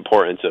understand the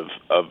importance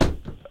of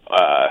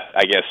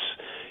I guess,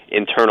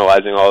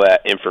 internalizing all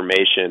that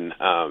information.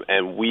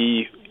 And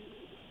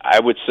I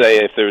would say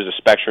if there was a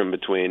spectrum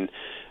between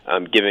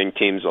giving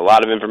teams a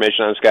lot of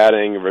information on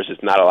scouting versus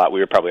not a lot, we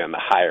were probably on the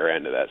higher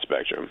end of that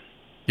spectrum.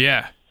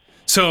 Yeah.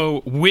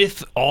 So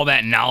with all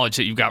that knowledge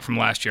that you got from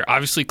last year,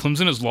 obviously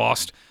Clemson has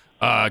lost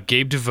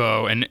Gabe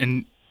DeVoe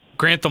and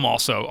Grantham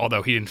also,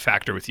 although he didn't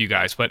factor with you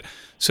guys. But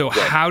so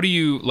how do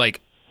you,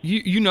 like,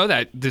 you know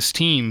that this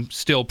team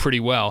still pretty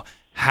well.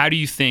 How do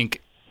you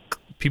think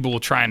people will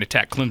try and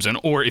attack Clemson?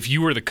 Or if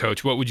you were the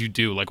coach, what would you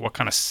do? Like, what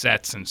kind of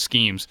sets and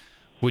schemes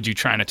would you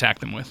try and attack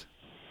them with?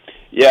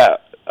 Yeah,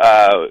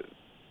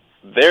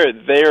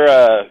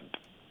 they're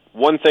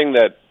one thing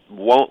that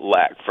won't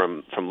lack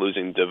from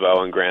losing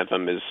DeVoe and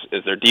Grantham is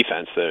their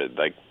defense. They're,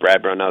 like,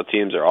 Brad Brownell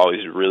teams are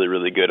always really,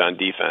 really good on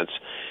defense.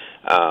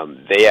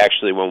 They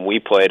actually, when we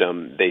played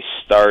them, they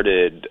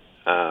started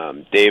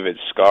David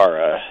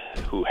Skara,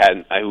 who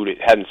hadn't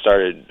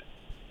started,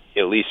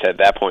 at least at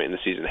that point in the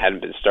season,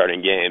 hadn't been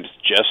starting games,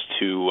 just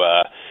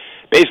to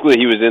basically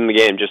he was in the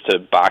game just to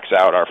box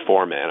out our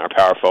four-man, our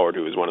power forward,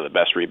 who was one of the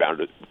best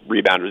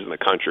rebounders in the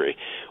country,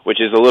 which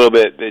is a little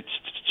bit, it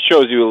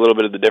shows you a little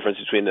bit of the difference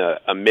between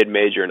a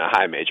mid-major and a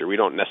high major. We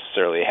don't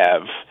necessarily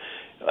have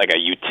like a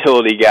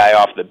utility guy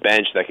off the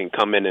bench that can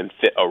come in and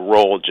fit a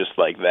role just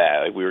like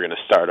that. Like, we were going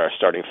to start our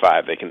starting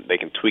five. They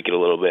can tweak it a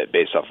little bit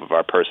based off of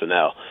our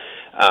personnel.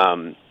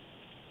 And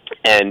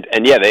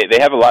yeah, they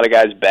have a lot of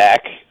guys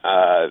back.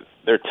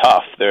 They're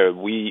tough.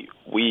 We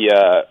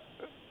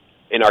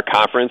in our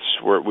conference,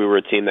 we were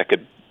a team that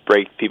could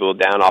break people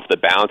down off the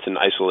bounce in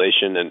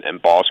isolation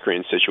and ball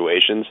screen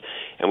situations,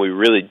 and we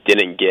really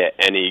didn't get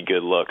any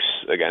good looks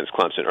against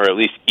Clemson, or at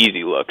least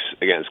easy looks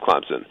against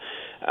Clemson.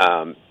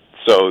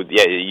 So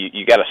yeah,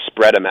 you got to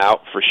spread them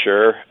out for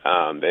sure.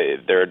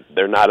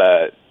 They're not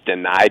a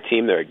deny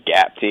team; they're a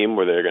gap team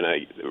where they're gonna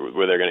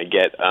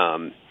get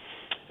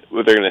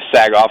where they're gonna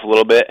sag off a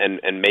little bit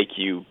and make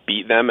you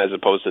beat them, as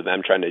opposed to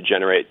them trying to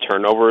generate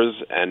turnovers.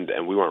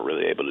 And we weren't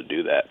really able to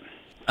do that.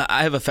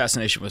 I have a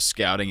fascination with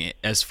scouting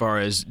as far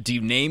as, do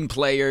you name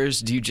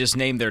players? Do you just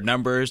name their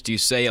numbers? Do you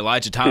say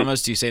Elijah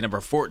Thomas? Do you say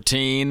number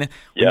 14 when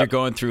you're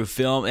going through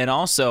film? And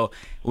also,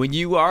 when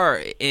you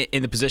are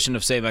in the position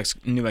of, say,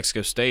 New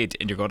Mexico State,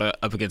 and you're going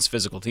up against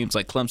physical teams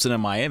like Clemson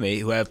and Miami,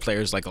 who have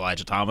players like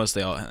Elijah Thomas,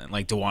 they all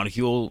like DeJuan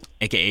Huell,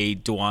 a.k.a.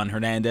 Dewan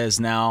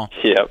Hernandez now.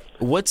 Yep.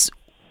 What's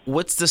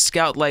the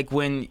scout like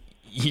when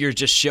you're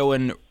just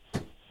showing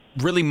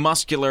really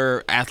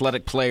muscular,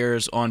 athletic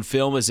players on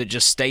film? Is it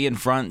just stay in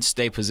front,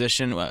 stay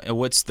position?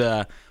 What's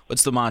the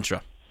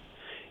mantra?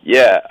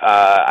 Yeah,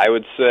 I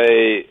would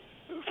say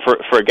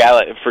for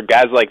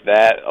guys like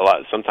that,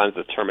 sometimes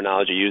the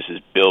terminology used is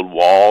build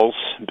walls.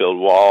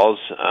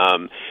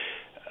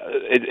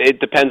 It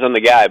depends on the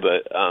guy,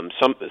 but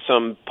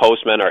some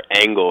postmen are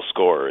angle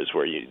scorers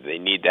where they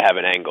need to have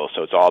an angle,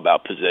 so it's all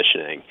about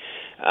positioning.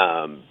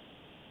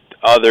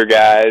 Other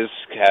guys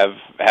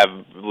have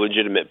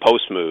legitimate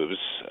post moves,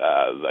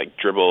 like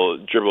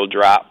dribble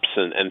drops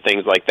and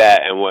things like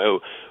that.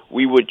 And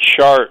we would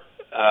chart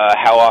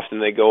how often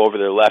they go over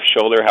their left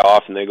shoulder, how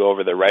often they go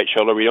over their right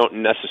shoulder. We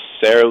don't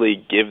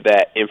necessarily give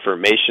that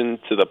information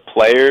to the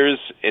players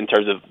in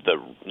terms of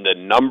the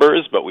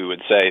numbers, but we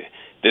would say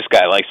this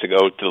guy likes to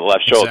go to the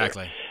left shoulder.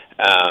 Exactly.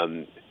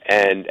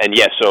 And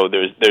yeah, so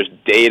there's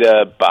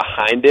data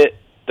behind it.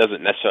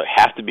 Doesn't necessarily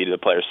have to be to the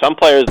players. Some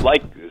players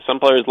like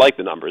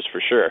the numbers for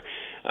sure.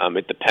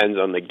 It depends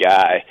on the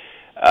guy.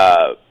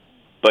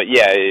 But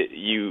yeah,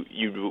 you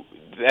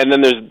and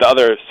then there's the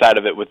other side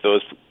of it with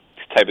those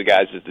type of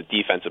guys is the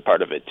defensive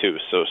part of it too.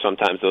 So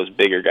sometimes those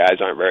bigger guys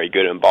aren't very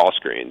good in ball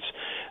screens.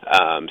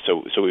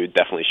 So we would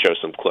definitely show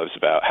some clips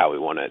about how we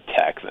want to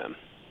attack them.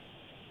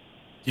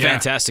 Yeah.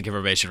 Fantastic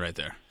information right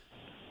there.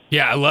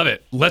 Yeah, I love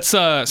it. Let's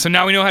so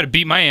now we know how to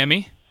beat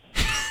Miami.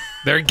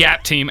 They're a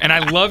gap team, and I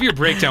love your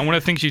breakdown. One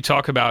of the things you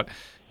talk about,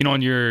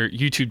 on your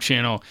YouTube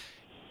channel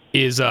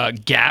is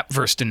gap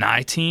versus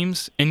deny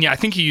teams. And yeah, I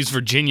think you use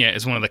Virginia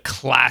as one of the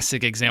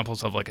classic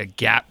examples of like a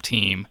gap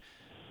team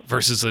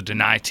versus a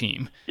deny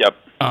team. Yep.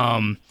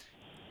 And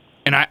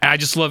I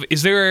just love,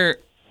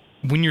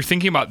 when you're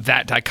thinking about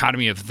that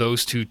dichotomy of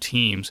those two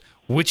teams,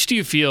 which do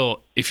you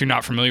feel, if you're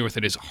not familiar with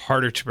it, is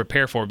harder to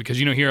prepare for? Because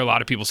hear a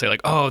lot of people say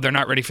like, oh, they're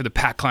not ready for the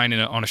pack line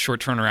on a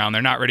short turnaround.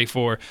 They're not ready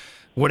for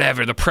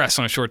whatever, the press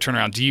on a short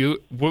turnaround.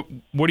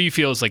 What do you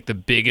feel is like the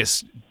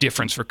biggest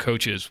difference for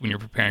coaches when you're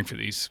preparing for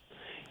these?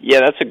 Yeah,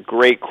 that's a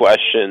great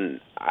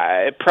question.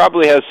 It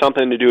probably has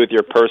something to do with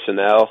your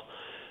personnel.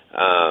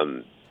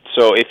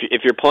 So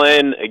if you're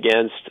playing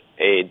against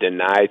a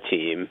deny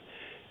team,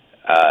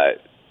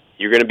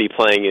 you're going to be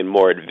playing in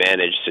more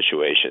advantage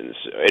situations.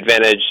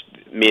 Advantage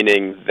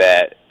meaning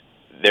that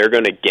they're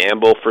going to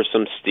gamble for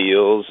some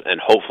steals,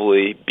 and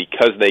hopefully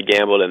because they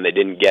gambled and they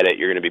didn't get it,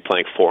 you're going to be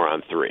playing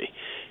 4-on-3.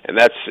 And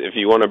that's, if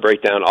you want to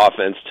break down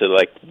offense to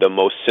like the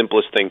most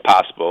simplest thing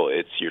possible,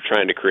 it's you're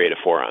trying to create a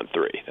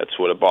 4-on-3. That's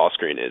what a ball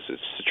screen is.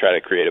 It's to try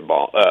to create a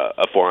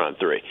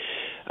 4-on-3.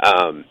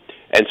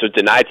 And so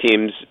deny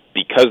teams,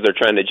 because they're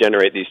trying to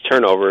generate these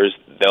turnovers,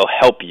 they'll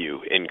help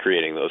you in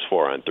creating those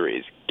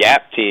 4-on-3s.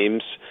 Gap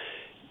teams,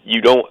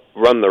 you don't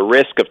run the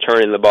risk of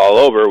turning the ball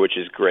over, which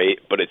is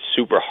great, but it's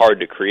super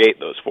hard to create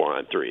those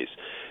 4-on-3s.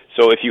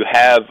 So if you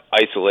have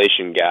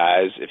isolation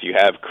guys, if you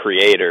have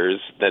creators,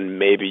 then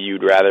maybe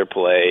you'd rather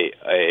play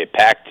a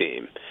pack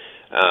team.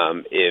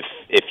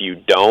 If you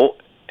don't,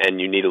 and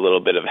you need a little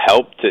bit of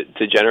help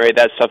to generate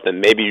that stuff, then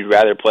maybe you'd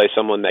rather play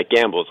someone that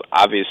gambles.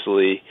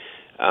 Obviously,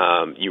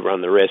 you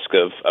run the risk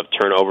of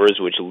turnovers,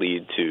 which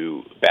lead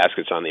to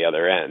baskets on the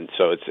other end.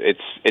 So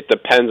it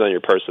depends on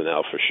your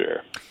personnel for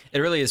sure. It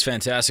really is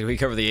fantastic. We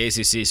cover the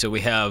ACC, so we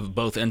have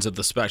both ends of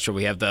the spectrum.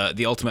 We have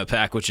the ultimate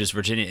pack, which is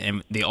Virginia,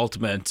 and the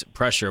ultimate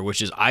pressure,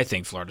 which is, I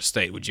think, Florida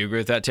State. Would you agree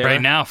with that, Taylor?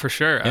 Right now, for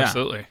sure,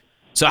 absolutely.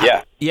 So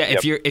yeah.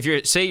 If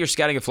you're say you're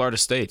scouting at Florida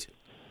State,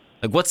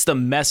 like what's the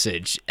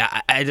message?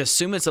 I'd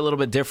assume it's a little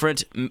bit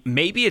different.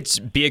 Maybe it's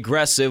be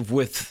aggressive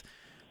with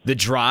the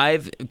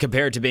drive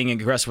compared to being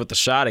aggressive with the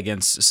shot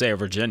against, say,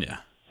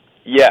 Virginia.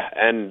 Yeah,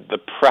 and the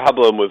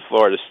problem with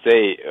Florida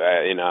State,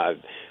 I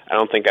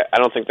don't think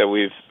that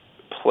we've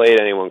played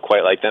anyone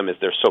quite like them, is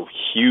they're so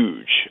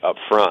huge up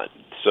front.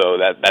 So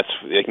that's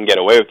they can get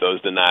away with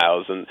those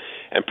denials and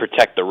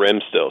protect the rim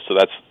still. So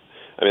that's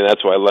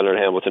why Leonard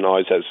Hamilton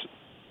always has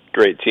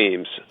great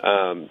teams.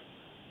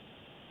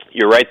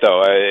 You're right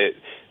though.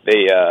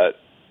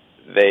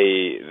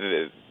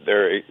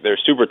 They're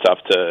super tough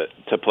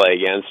to play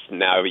against.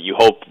 Now you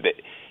hope that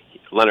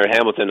Leonard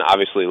Hamilton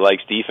obviously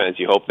likes defense.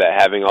 You hope that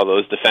having all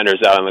those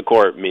defenders out on the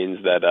court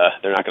means that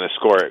they're not going to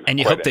score it. And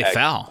you hope they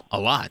foul a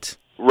lot.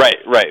 Right.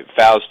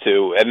 Fouls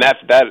too, and that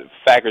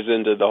factors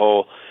into the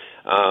whole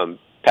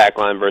pack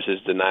line versus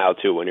denial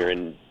too. When you're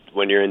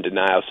in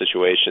denial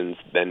situations,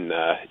 then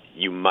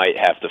you might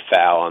have to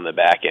foul on the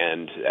back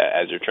end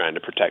as you're trying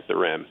to protect the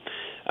rim.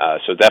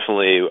 So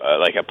definitely,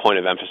 like a point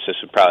of emphasis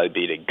would probably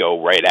be to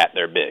go right at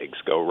their bigs,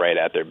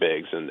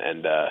 and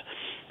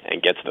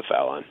get to the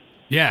foul line.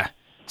 Yeah.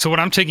 So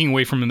what I'm taking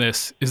away from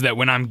this is that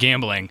when I'm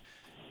gambling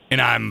and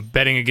I'm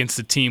betting against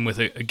a team with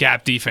a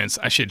gap defense,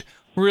 I should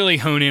really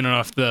hone in on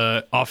if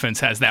the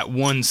offense has that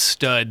one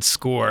stud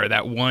scorer,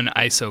 that one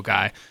ISO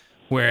guy,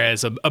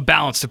 whereas a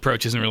balanced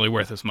approach isn't really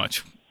worth as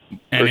much.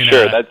 And for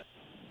sure.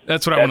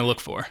 That's what I want to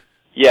look for.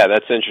 Yeah,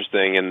 that's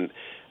interesting. And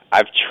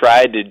I've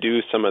tried to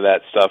do some of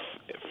that stuff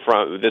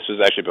this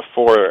was actually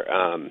before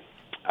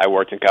I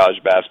worked in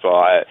college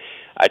basketball.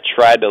 I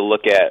tried to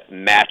look at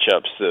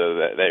matchups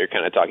that you're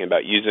kind of talking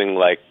about, using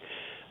like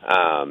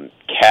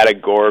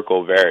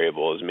categorical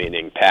variables,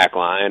 meaning pack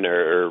line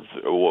or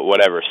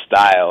whatever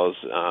styles,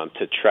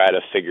 to try to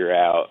figure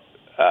out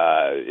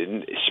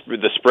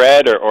the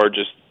spread or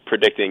just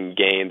predicting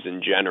games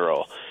in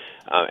general.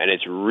 And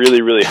it's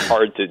really, really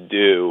hard to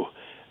do,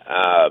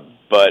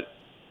 but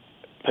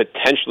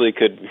potentially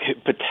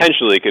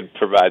could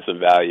provide some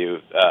value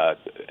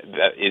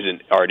that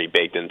isn't already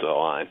baked into the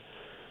line.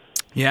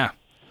 Yeah.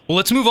 Well,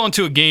 let's move on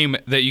to a game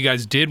that you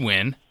guys did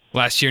win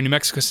last year, New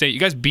Mexico State. You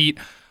guys beat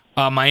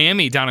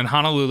Miami down in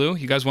Honolulu.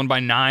 You guys won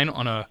by 9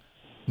 on a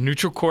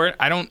neutral court.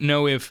 I don't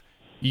know if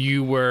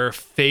you were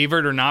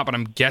favored or not, but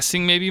I'm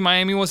guessing maybe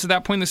Miami was at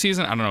that point in the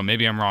season. I don't know.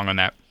 Maybe I'm wrong on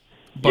that.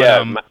 But,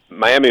 yeah,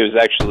 Miami was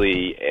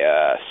actually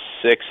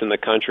 6 in the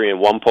country in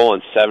one poll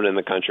and 7 in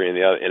the country in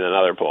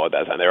another poll at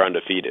that time. They were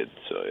undefeated.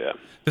 So yeah.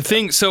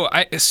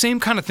 Same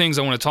kind of things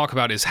I want to talk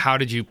about is how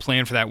did you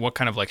plan for that? What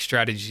kind of like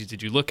strategies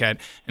did you look at?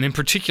 And in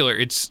particular,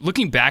 it's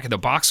looking back at the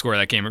box score of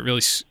that game. It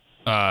really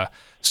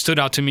stood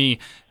out to me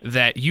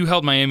that you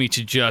held Miami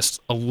to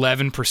just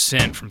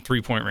 11% from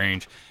 3-point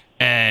range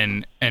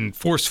and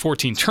forced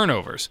 14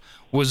 turnovers.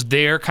 Was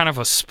there kind of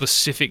a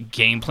specific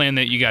game plan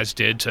that you guys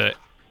did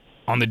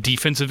on the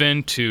defensive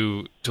end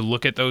to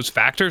look at those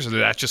factors, or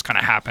did that just kind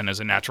of happen as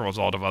a natural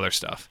result of other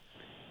stuff?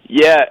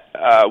 Yeah,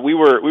 we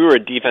were a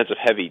defensive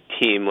heavy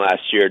team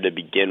last year to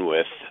begin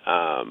with.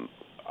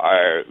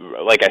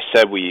 Like I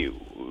said,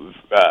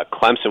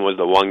 Clemson was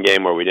the one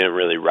game where we didn't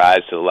really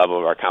rise to the level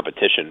of our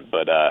competition,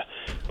 but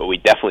we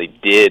definitely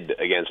did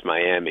against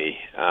Miami.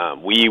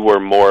 We were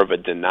more of a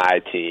deny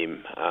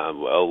team.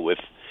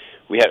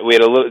 We had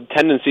a little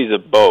tendencies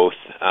of both,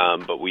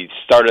 but we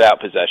started out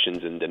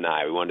possessions in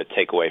deny. We wanted to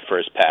take away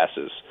first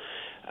passes,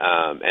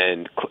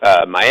 and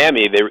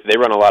Miami they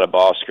run a lot of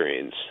ball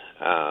screens,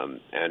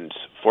 and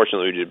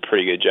fortunately we did a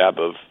pretty good job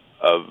of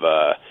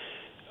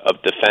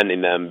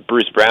defending them.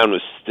 Bruce Brown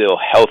was still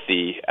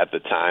healthy at the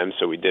time,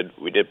 so we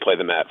did play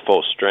them at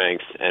full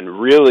strength, and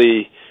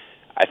really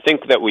I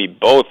think that we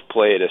both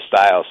played a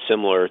style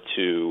similar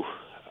to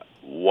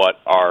what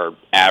our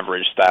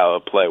average style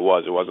of play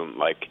was. It wasn't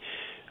like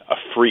a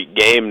freak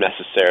game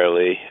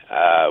necessarily.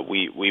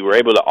 We were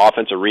able to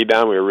offensive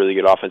rebound. We were a really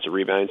good offensive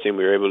rebounding team.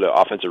 We were able to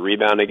offensive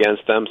rebound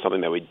against them,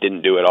 something that we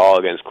didn't do at all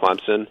against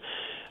Clemson.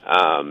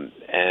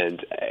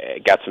 And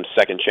got some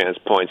second chance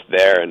points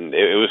there, and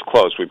it was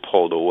close. We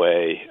pulled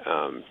away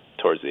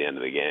towards the end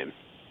of the game.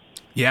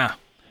 Yeah.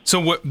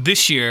 So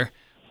this year,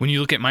 when you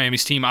look at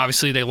Miami's team,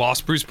 obviously they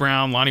lost Bruce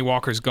Brown, Lonnie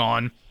Walker's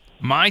gone.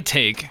 My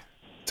take,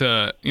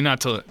 to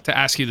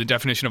ask you the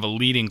definition of a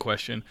leading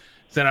question,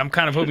 is that I'm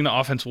kind of hoping the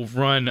offense will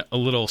run a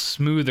little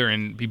smoother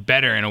and be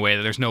better in a way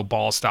that there's no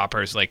ball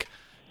stoppers,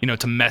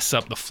 to mess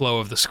up the flow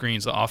of the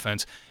screens, the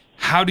offense.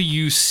 How do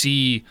you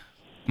see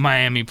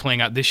Miami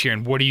playing out this year,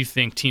 and what do you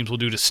think teams will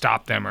do to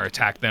stop them or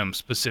attack them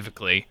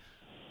specifically,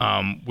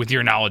 with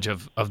your knowledge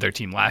of their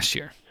team last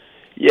year?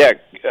 Yeah,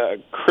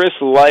 Chris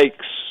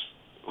Likes,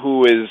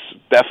 who is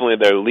definitely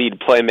their lead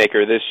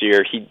playmaker this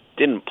year, he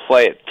didn't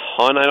play a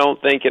ton, I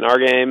don't think, in our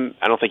game.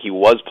 I don't think he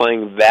was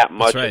playing that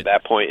much at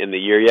that point in the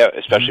year yet,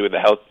 especially with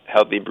the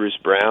healthy Bruce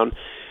Brown.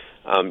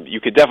 You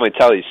could definitely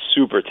tell he's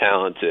super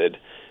talented.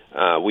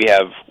 At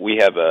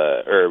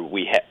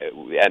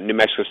New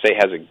Mexico State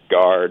has a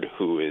guard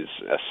who is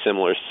a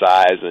similar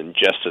size and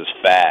just as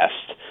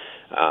fast.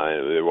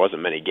 There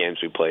wasn't many games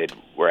we played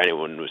where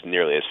anyone was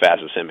nearly as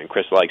fast as him, and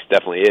Chris Likes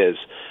definitely is.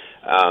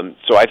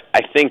 So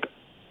I think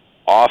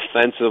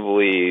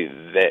offensively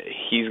that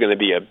he's going to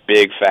be a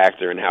big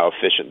factor in how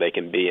efficient they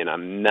can be, and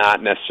I'm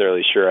not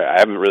necessarily sure. I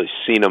haven't really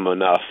seen him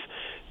enough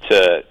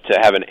to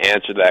have an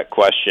answer to that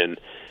question.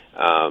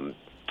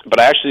 But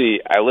I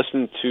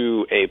listened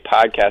to a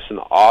podcast in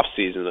the off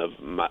season of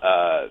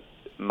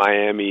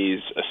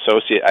Miami's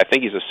associate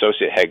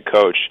head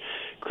coach,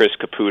 Chris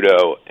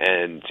Caputo,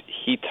 and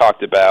he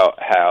talked about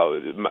how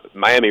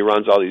Miami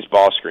runs all these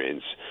ball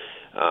screens.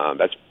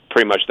 That's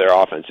pretty much their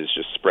offense, is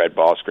just spread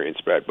ball screen.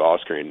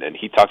 And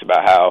he talked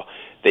about how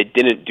they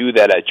didn't do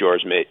that at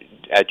George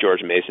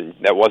Mason.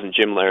 That wasn't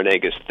Jim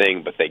Larinaga's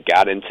thing, but they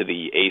got into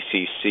the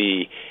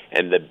ACC,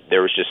 and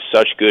there was just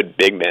such good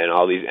big men,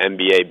 all these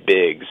NBA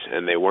bigs,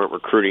 and they weren't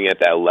recruiting at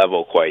that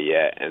level quite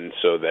yet. And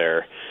so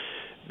their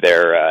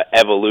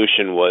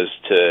evolution was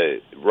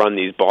to run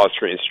these ball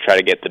screens to try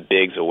to get the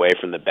bigs away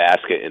from the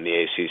basket in the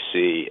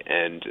ACC,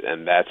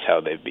 and that's how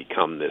they've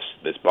become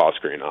this ball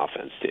screen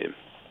offense team.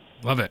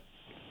 Love it.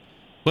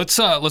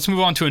 Let's move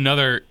on to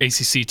another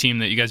ACC team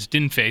that you guys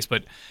didn't face,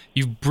 but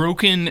you've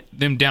broken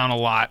them down a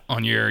lot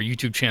on your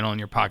YouTube channel and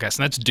your podcast,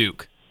 and that's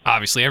Duke.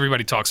 Obviously,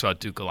 everybody talks about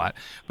Duke a lot,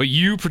 but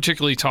you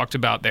particularly talked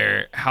about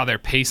how their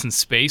pace and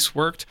space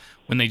worked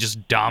when they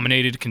just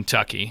dominated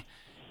Kentucky.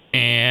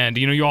 And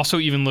you also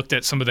even looked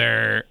at some of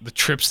the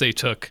trips they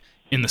took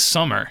in the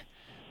summer.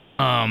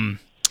 And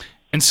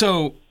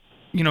so,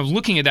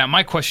 looking at that,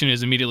 my question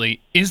is immediately: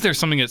 is there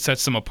something that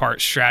sets them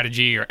apart,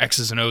 strategy or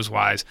X's and O's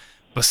wise,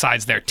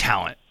 besides their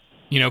talent?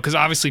 Because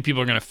obviously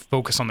people are going to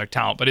focus on their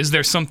talent, but is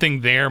there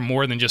something there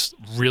more than just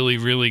really,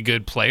 really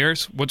good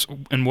players?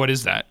 What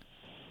is that?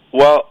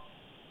 Well,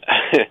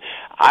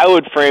 I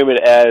would frame it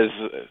as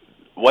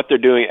what they're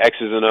doing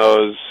X's and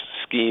O's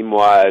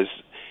scheme-wise.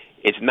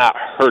 It's not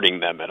hurting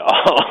them at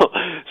all.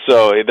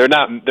 So they're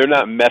not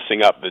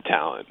messing up the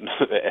talent,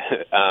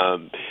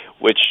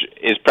 which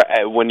is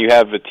when you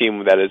have a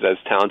team that is as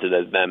talented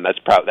as them. That's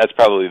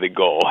probably the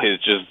goal, is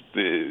just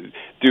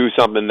do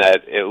something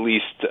that at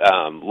least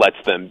lets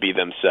them be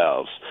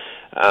themselves.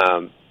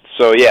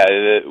 So yeah,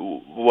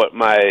 what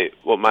my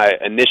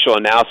initial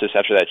analysis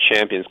after that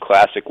Champions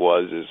Classic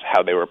is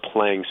how they were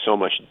playing so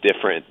much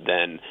different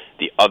than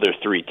the other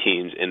three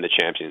teams in the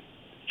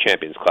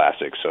Champions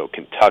Classic. So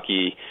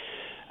Kentucky,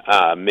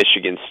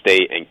 Michigan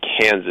State, and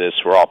Kansas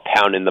were all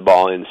pounding the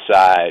ball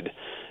inside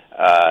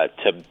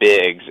to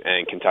bigs,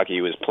 and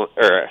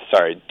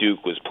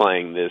Duke was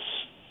playing this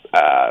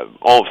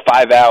all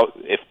 5 out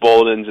if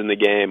Bolden's in the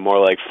game, more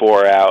like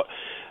 4 out.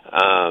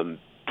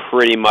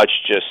 Pretty much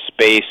just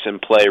space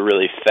and play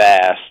really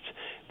fast.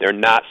 They're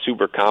not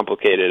super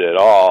complicated at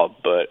all,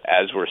 but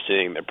as we're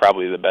seeing, they're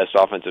probably the best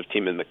offensive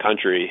team in the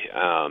country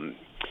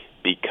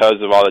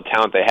because of all the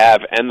talent they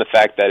have and the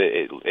fact that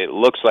it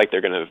looks like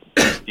they're going to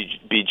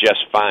be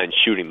just fine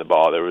shooting the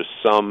ball. There was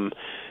some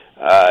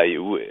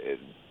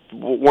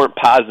weren't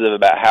positive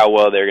about how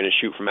well they're going to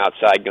shoot from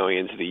outside going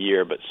into the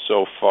year, but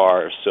so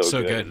far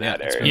so good in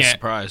that area. Yeah,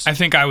 surprised. I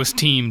think I was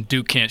team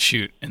Duke can't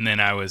shoot, and then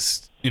I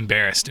was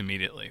embarrassed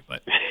immediately.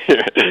 But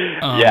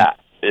yeah.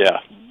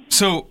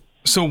 So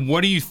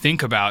what do you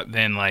think about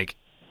then, like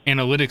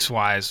analytics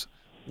wise?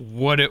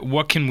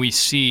 What can we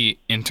see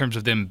in terms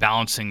of them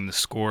balancing the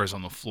scores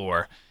on the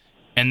floor?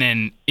 And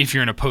then if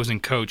you're an opposing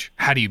coach,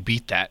 how do you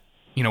beat that?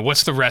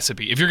 What's the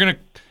recipe? If you're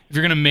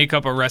gonna make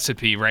up a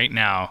recipe right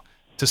now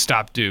to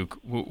stop Duke,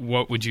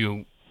 what would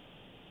you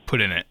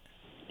put in it?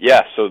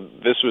 Yeah, so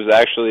this was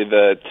actually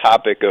the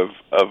topic of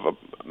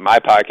my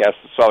podcast,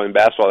 Solving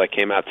Basketball, that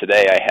came out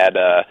today.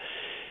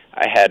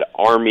 I had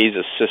Army's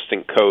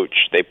assistant coach.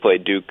 They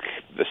played Duke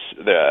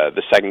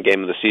the second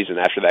game of the season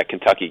after that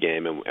Kentucky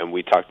game, and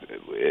we talked.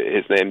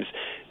 His name's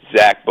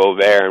Zach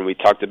Bovair, and we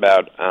talked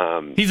about.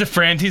 He's a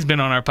friend. He's been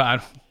on our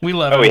pod. We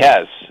love him. Oh, he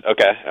has.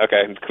 Okay,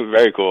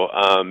 very cool.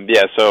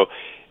 So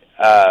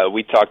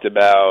we talked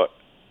about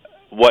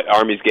what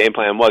Army's game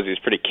plan was. He was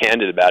pretty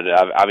candid about it.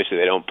 Obviously,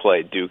 they don't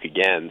play Duke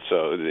again,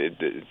 so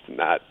it's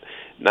not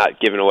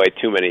giving away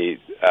too many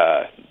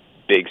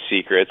big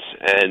secrets.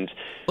 And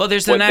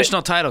there's the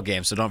national title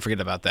game, so don't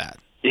forget about that.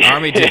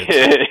 Army Duke.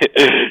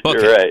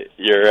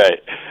 You're right.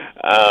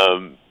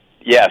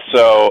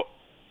 So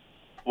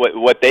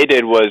what they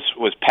did was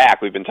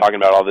pack. We've been talking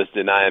about all this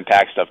deny and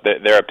pack stuff.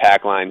 They're a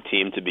pack line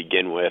team to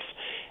begin with,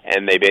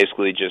 and they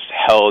basically just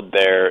held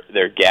their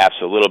gaps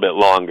a little bit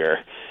longer.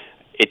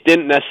 It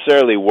didn't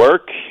necessarily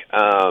work,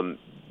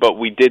 but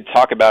we did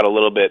talk about a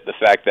little bit the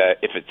fact that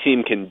if a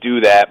team can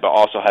do that, but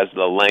also has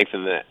the length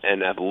and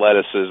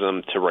athleticism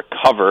to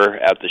recover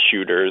at the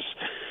shooters,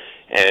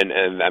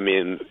 and I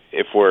mean,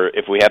 if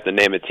we have to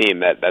name a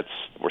team,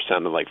 we're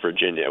sounding like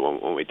Virginia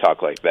when we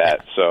talk like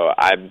that. So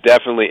I'm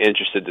definitely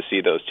interested to see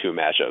those two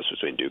matchups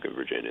between Duke and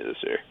Virginia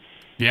this year.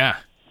 Yeah,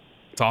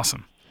 it's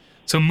awesome.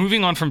 So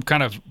moving on from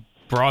kind of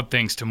broad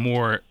things to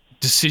more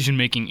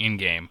decision-making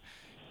in-game,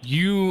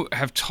 you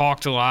have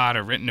talked a lot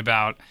or written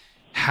about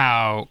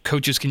how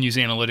coaches can use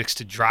analytics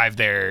to drive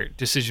their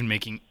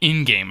decision-making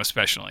in-game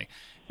especially.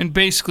 And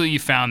basically you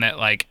found that,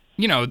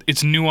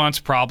 it's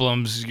nuanced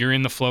problems. You're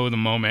in the flow of the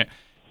moment.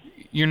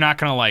 You're not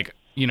going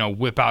to,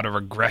 whip out a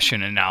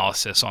regression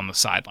analysis on the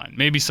sideline.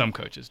 Maybe some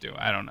coaches do.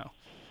 I don't know.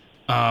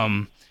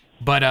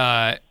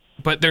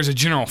 But there's a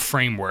general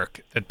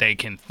framework that they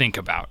can think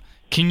about.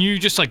 Can you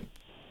just,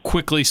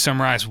 quickly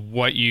summarize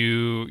what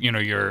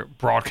your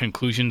broad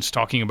conclusions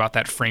talking about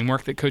that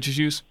framework that coaches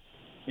use?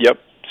 Yep.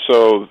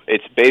 So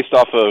it's based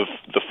off of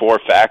the 4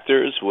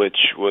 factors, which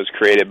was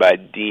created by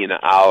Dean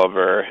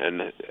Oliver,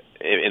 and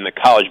in the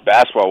college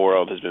basketball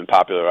world has been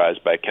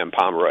popularized by Ken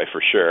Pomeroy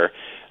for sure.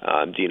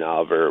 Dean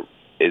Oliver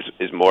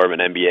is more of an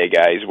NBA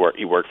guy.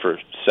 He worked for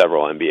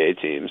several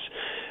NBA teams.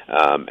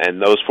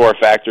 And those 4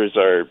 factors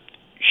are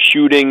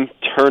shooting,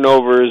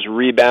 turnovers,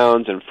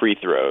 rebounds, and free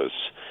throws.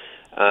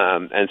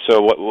 And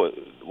so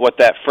what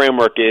that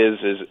framework is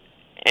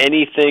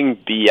anything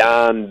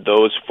beyond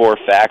those 4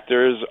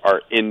 factors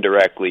are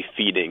indirectly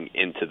feeding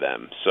into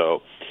them.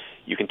 So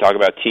you can talk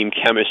about team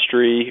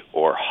chemistry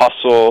or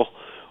hustle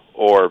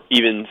or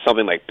even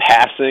something like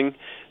passing.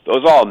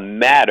 Those all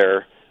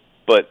matter,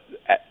 but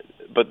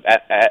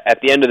at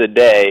the end of the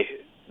day,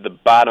 the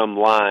bottom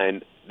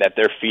line that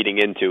they're feeding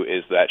into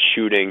is that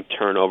shooting,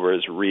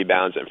 turnovers,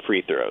 rebounds, and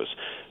free throws.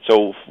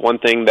 So one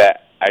thing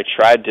that I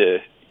tried to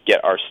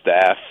get our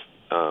staff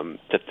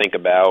to think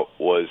about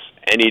was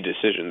any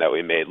decision that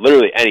we made,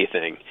 literally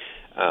anything,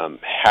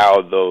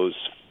 how those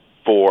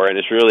 4, and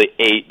it's really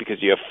 8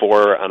 because you have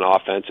 4 on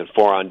offense and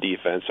 4 on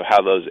defense, so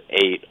how those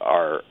 8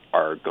 are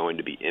going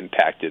to be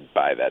impacted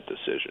by that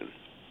decision.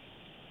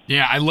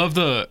 Yeah, I love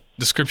the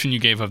description you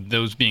gave of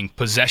those being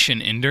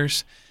possession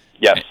enders.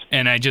 Yes.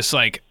 And I just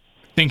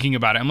thinking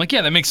about it, I'm like,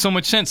 yeah, that makes so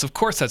much sense. Of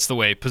course that's the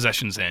way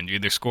possessions end. You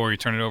either score, you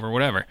turn it over,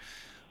 whatever.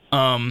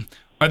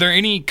 Are there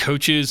any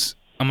coaches,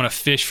 I'm going to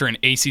fish for an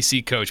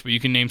ACC coach, but you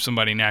can name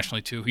somebody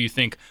nationally too, who you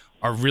think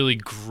are really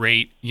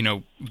great,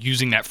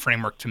 using that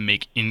framework to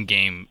make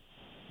in-game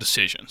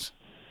decisions?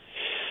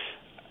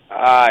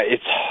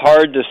 It's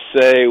hard to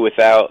say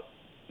without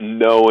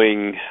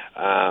knowing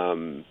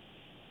the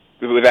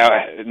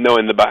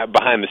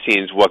behind the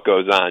scenes what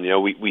goes on.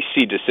 We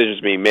see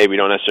decisions being made, we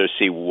don't necessarily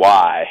see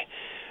why.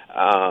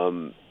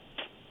 I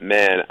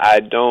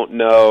don't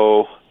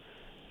know.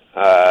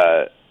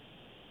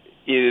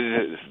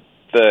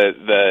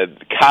 The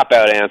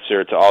cop-out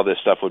answer to all this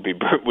stuff would be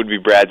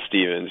Brad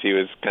Stevens. He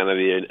was kind of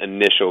the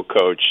initial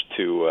coach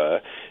to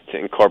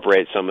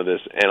incorporate some of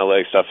this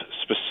analytic stuff.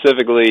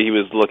 Specifically, he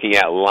was looking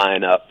at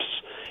lineups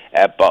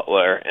at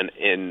Butler, and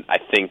in I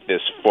think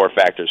this 4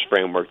 factors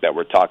framework that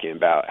we're talking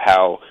about,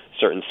 how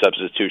certain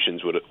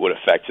substitutions would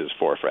affect his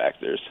 4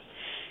 factors.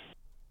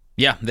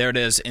 Yeah, there it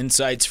is.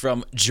 Insights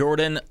from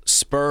Jordan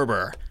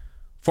Sperber,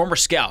 former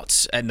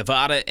scouts at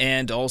Nevada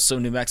and also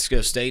New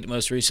Mexico State,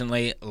 most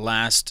recently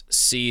last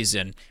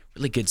season.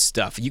 Really good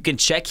stuff. You can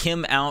check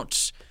him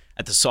out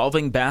at the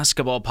Solving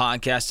Basketball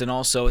podcast and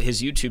also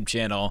his YouTube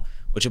channel,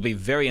 which will be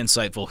very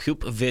insightful,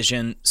 Hoop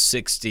Vision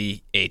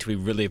 68. We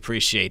really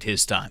appreciate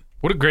his time.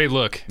 What a great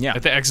look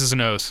at the X's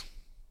and O's.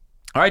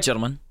 All right,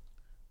 gentlemen.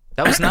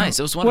 That was nice.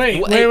 It was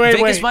wonderful. Wait.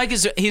 Vegas Mike,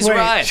 he's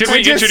right. Should we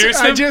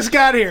introduce him? I just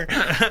got here.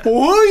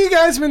 Who have you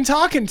guys been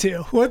talking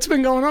to? What's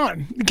been going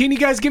on? Can you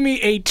guys give me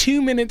a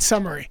 2-minute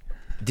summary?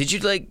 Did you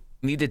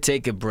need to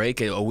take a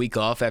break, a week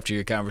off after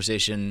your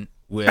conversation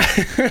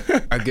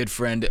with our good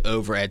friend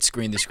over at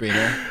Screen the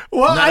Screener?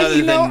 Well, None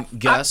other than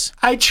Gus.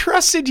 I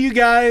trusted you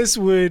guys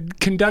would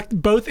conduct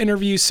both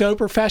interviews so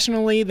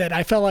professionally that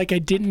I felt like I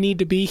didn't need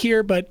to be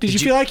here. But did you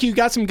feel like you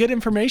got some good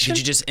information? Did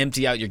you just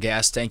empty out your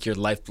gas tank? Your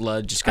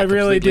lifeblood just got I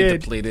really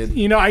completely did.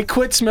 depleted? I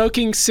quit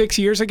smoking 6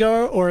 years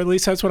ago, or at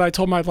least that's what I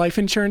told my life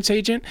insurance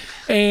agent.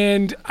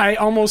 And I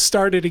almost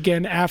started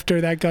again after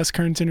that Gus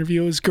Kearns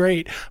interview. It was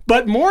great.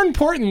 But more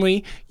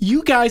importantly,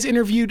 you guys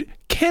interviewed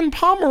Ken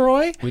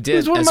Pomeroy. We did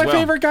He's one of as my well.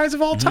 favorite guys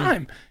of all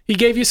time. He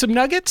gave you some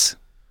nuggets.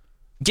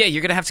 Yeah,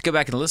 you're gonna have to go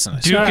back and listen.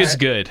 Duke All is right.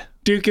 good.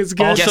 Duke is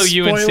good. Also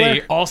Spoiler.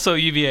 UNC. Also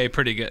UVA,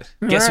 pretty good.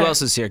 Guess All who right.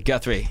 else is here?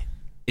 Guthrie.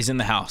 He's in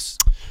the house.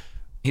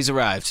 He's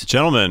arrived.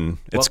 Gentlemen,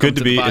 it's Welcome good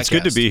to to the be. It's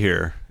good to podcast. be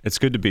here. It's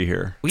good to be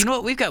here. Well, you know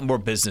what? We've got more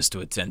business to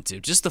attend to.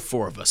 Just the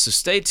four of us. So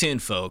stay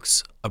tuned,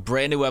 folks. A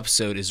brand new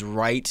episode is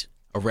right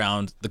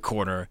around the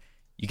corner.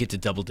 You get to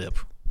double dip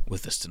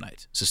with us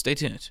tonight. So stay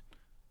tuned.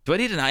 Do I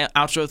need an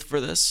outro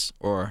for this,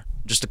 or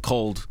just a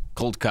cold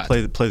cut?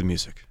 Play the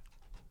music.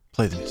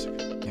 Play the music.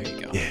 There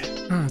you go. Yeah.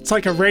 Oh, it's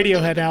like a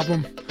Radiohead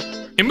album.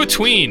 In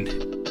between,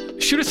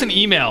 shoot us an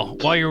email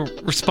while you're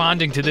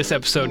responding to this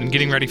episode and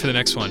getting ready for the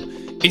next one.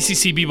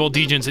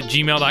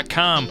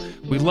 ACCBBallDegens@gmail.com.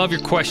 We love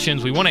your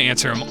questions. We want to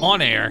answer them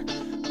on air.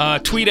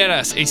 Tweet at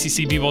us,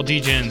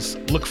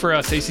 ACCBBallDegens. Look for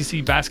us,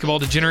 ACC Basketball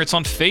Degenerates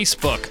on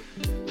Facebook.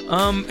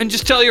 And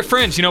just tell your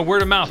friends,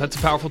 word of mouth. That's a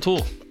powerful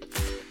tool.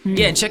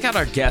 Yeah, and check out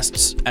our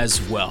guests as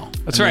well.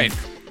 That's I right. mean,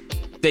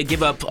 they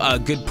give up a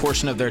good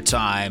portion of their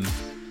time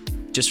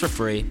just for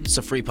free. It's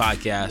a free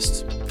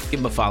podcast.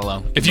 Give them a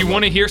follow. If you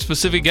want to hear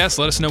specific guests,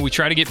 let us know. We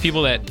try to get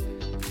people that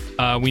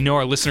we know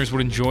our listeners would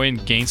enjoy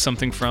and gain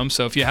something from.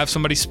 So if you have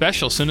somebody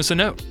special, send us a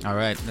note. All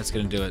right, that's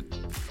going to do it.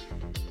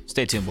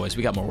 Stay tuned, boys.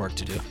 We got more work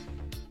to do.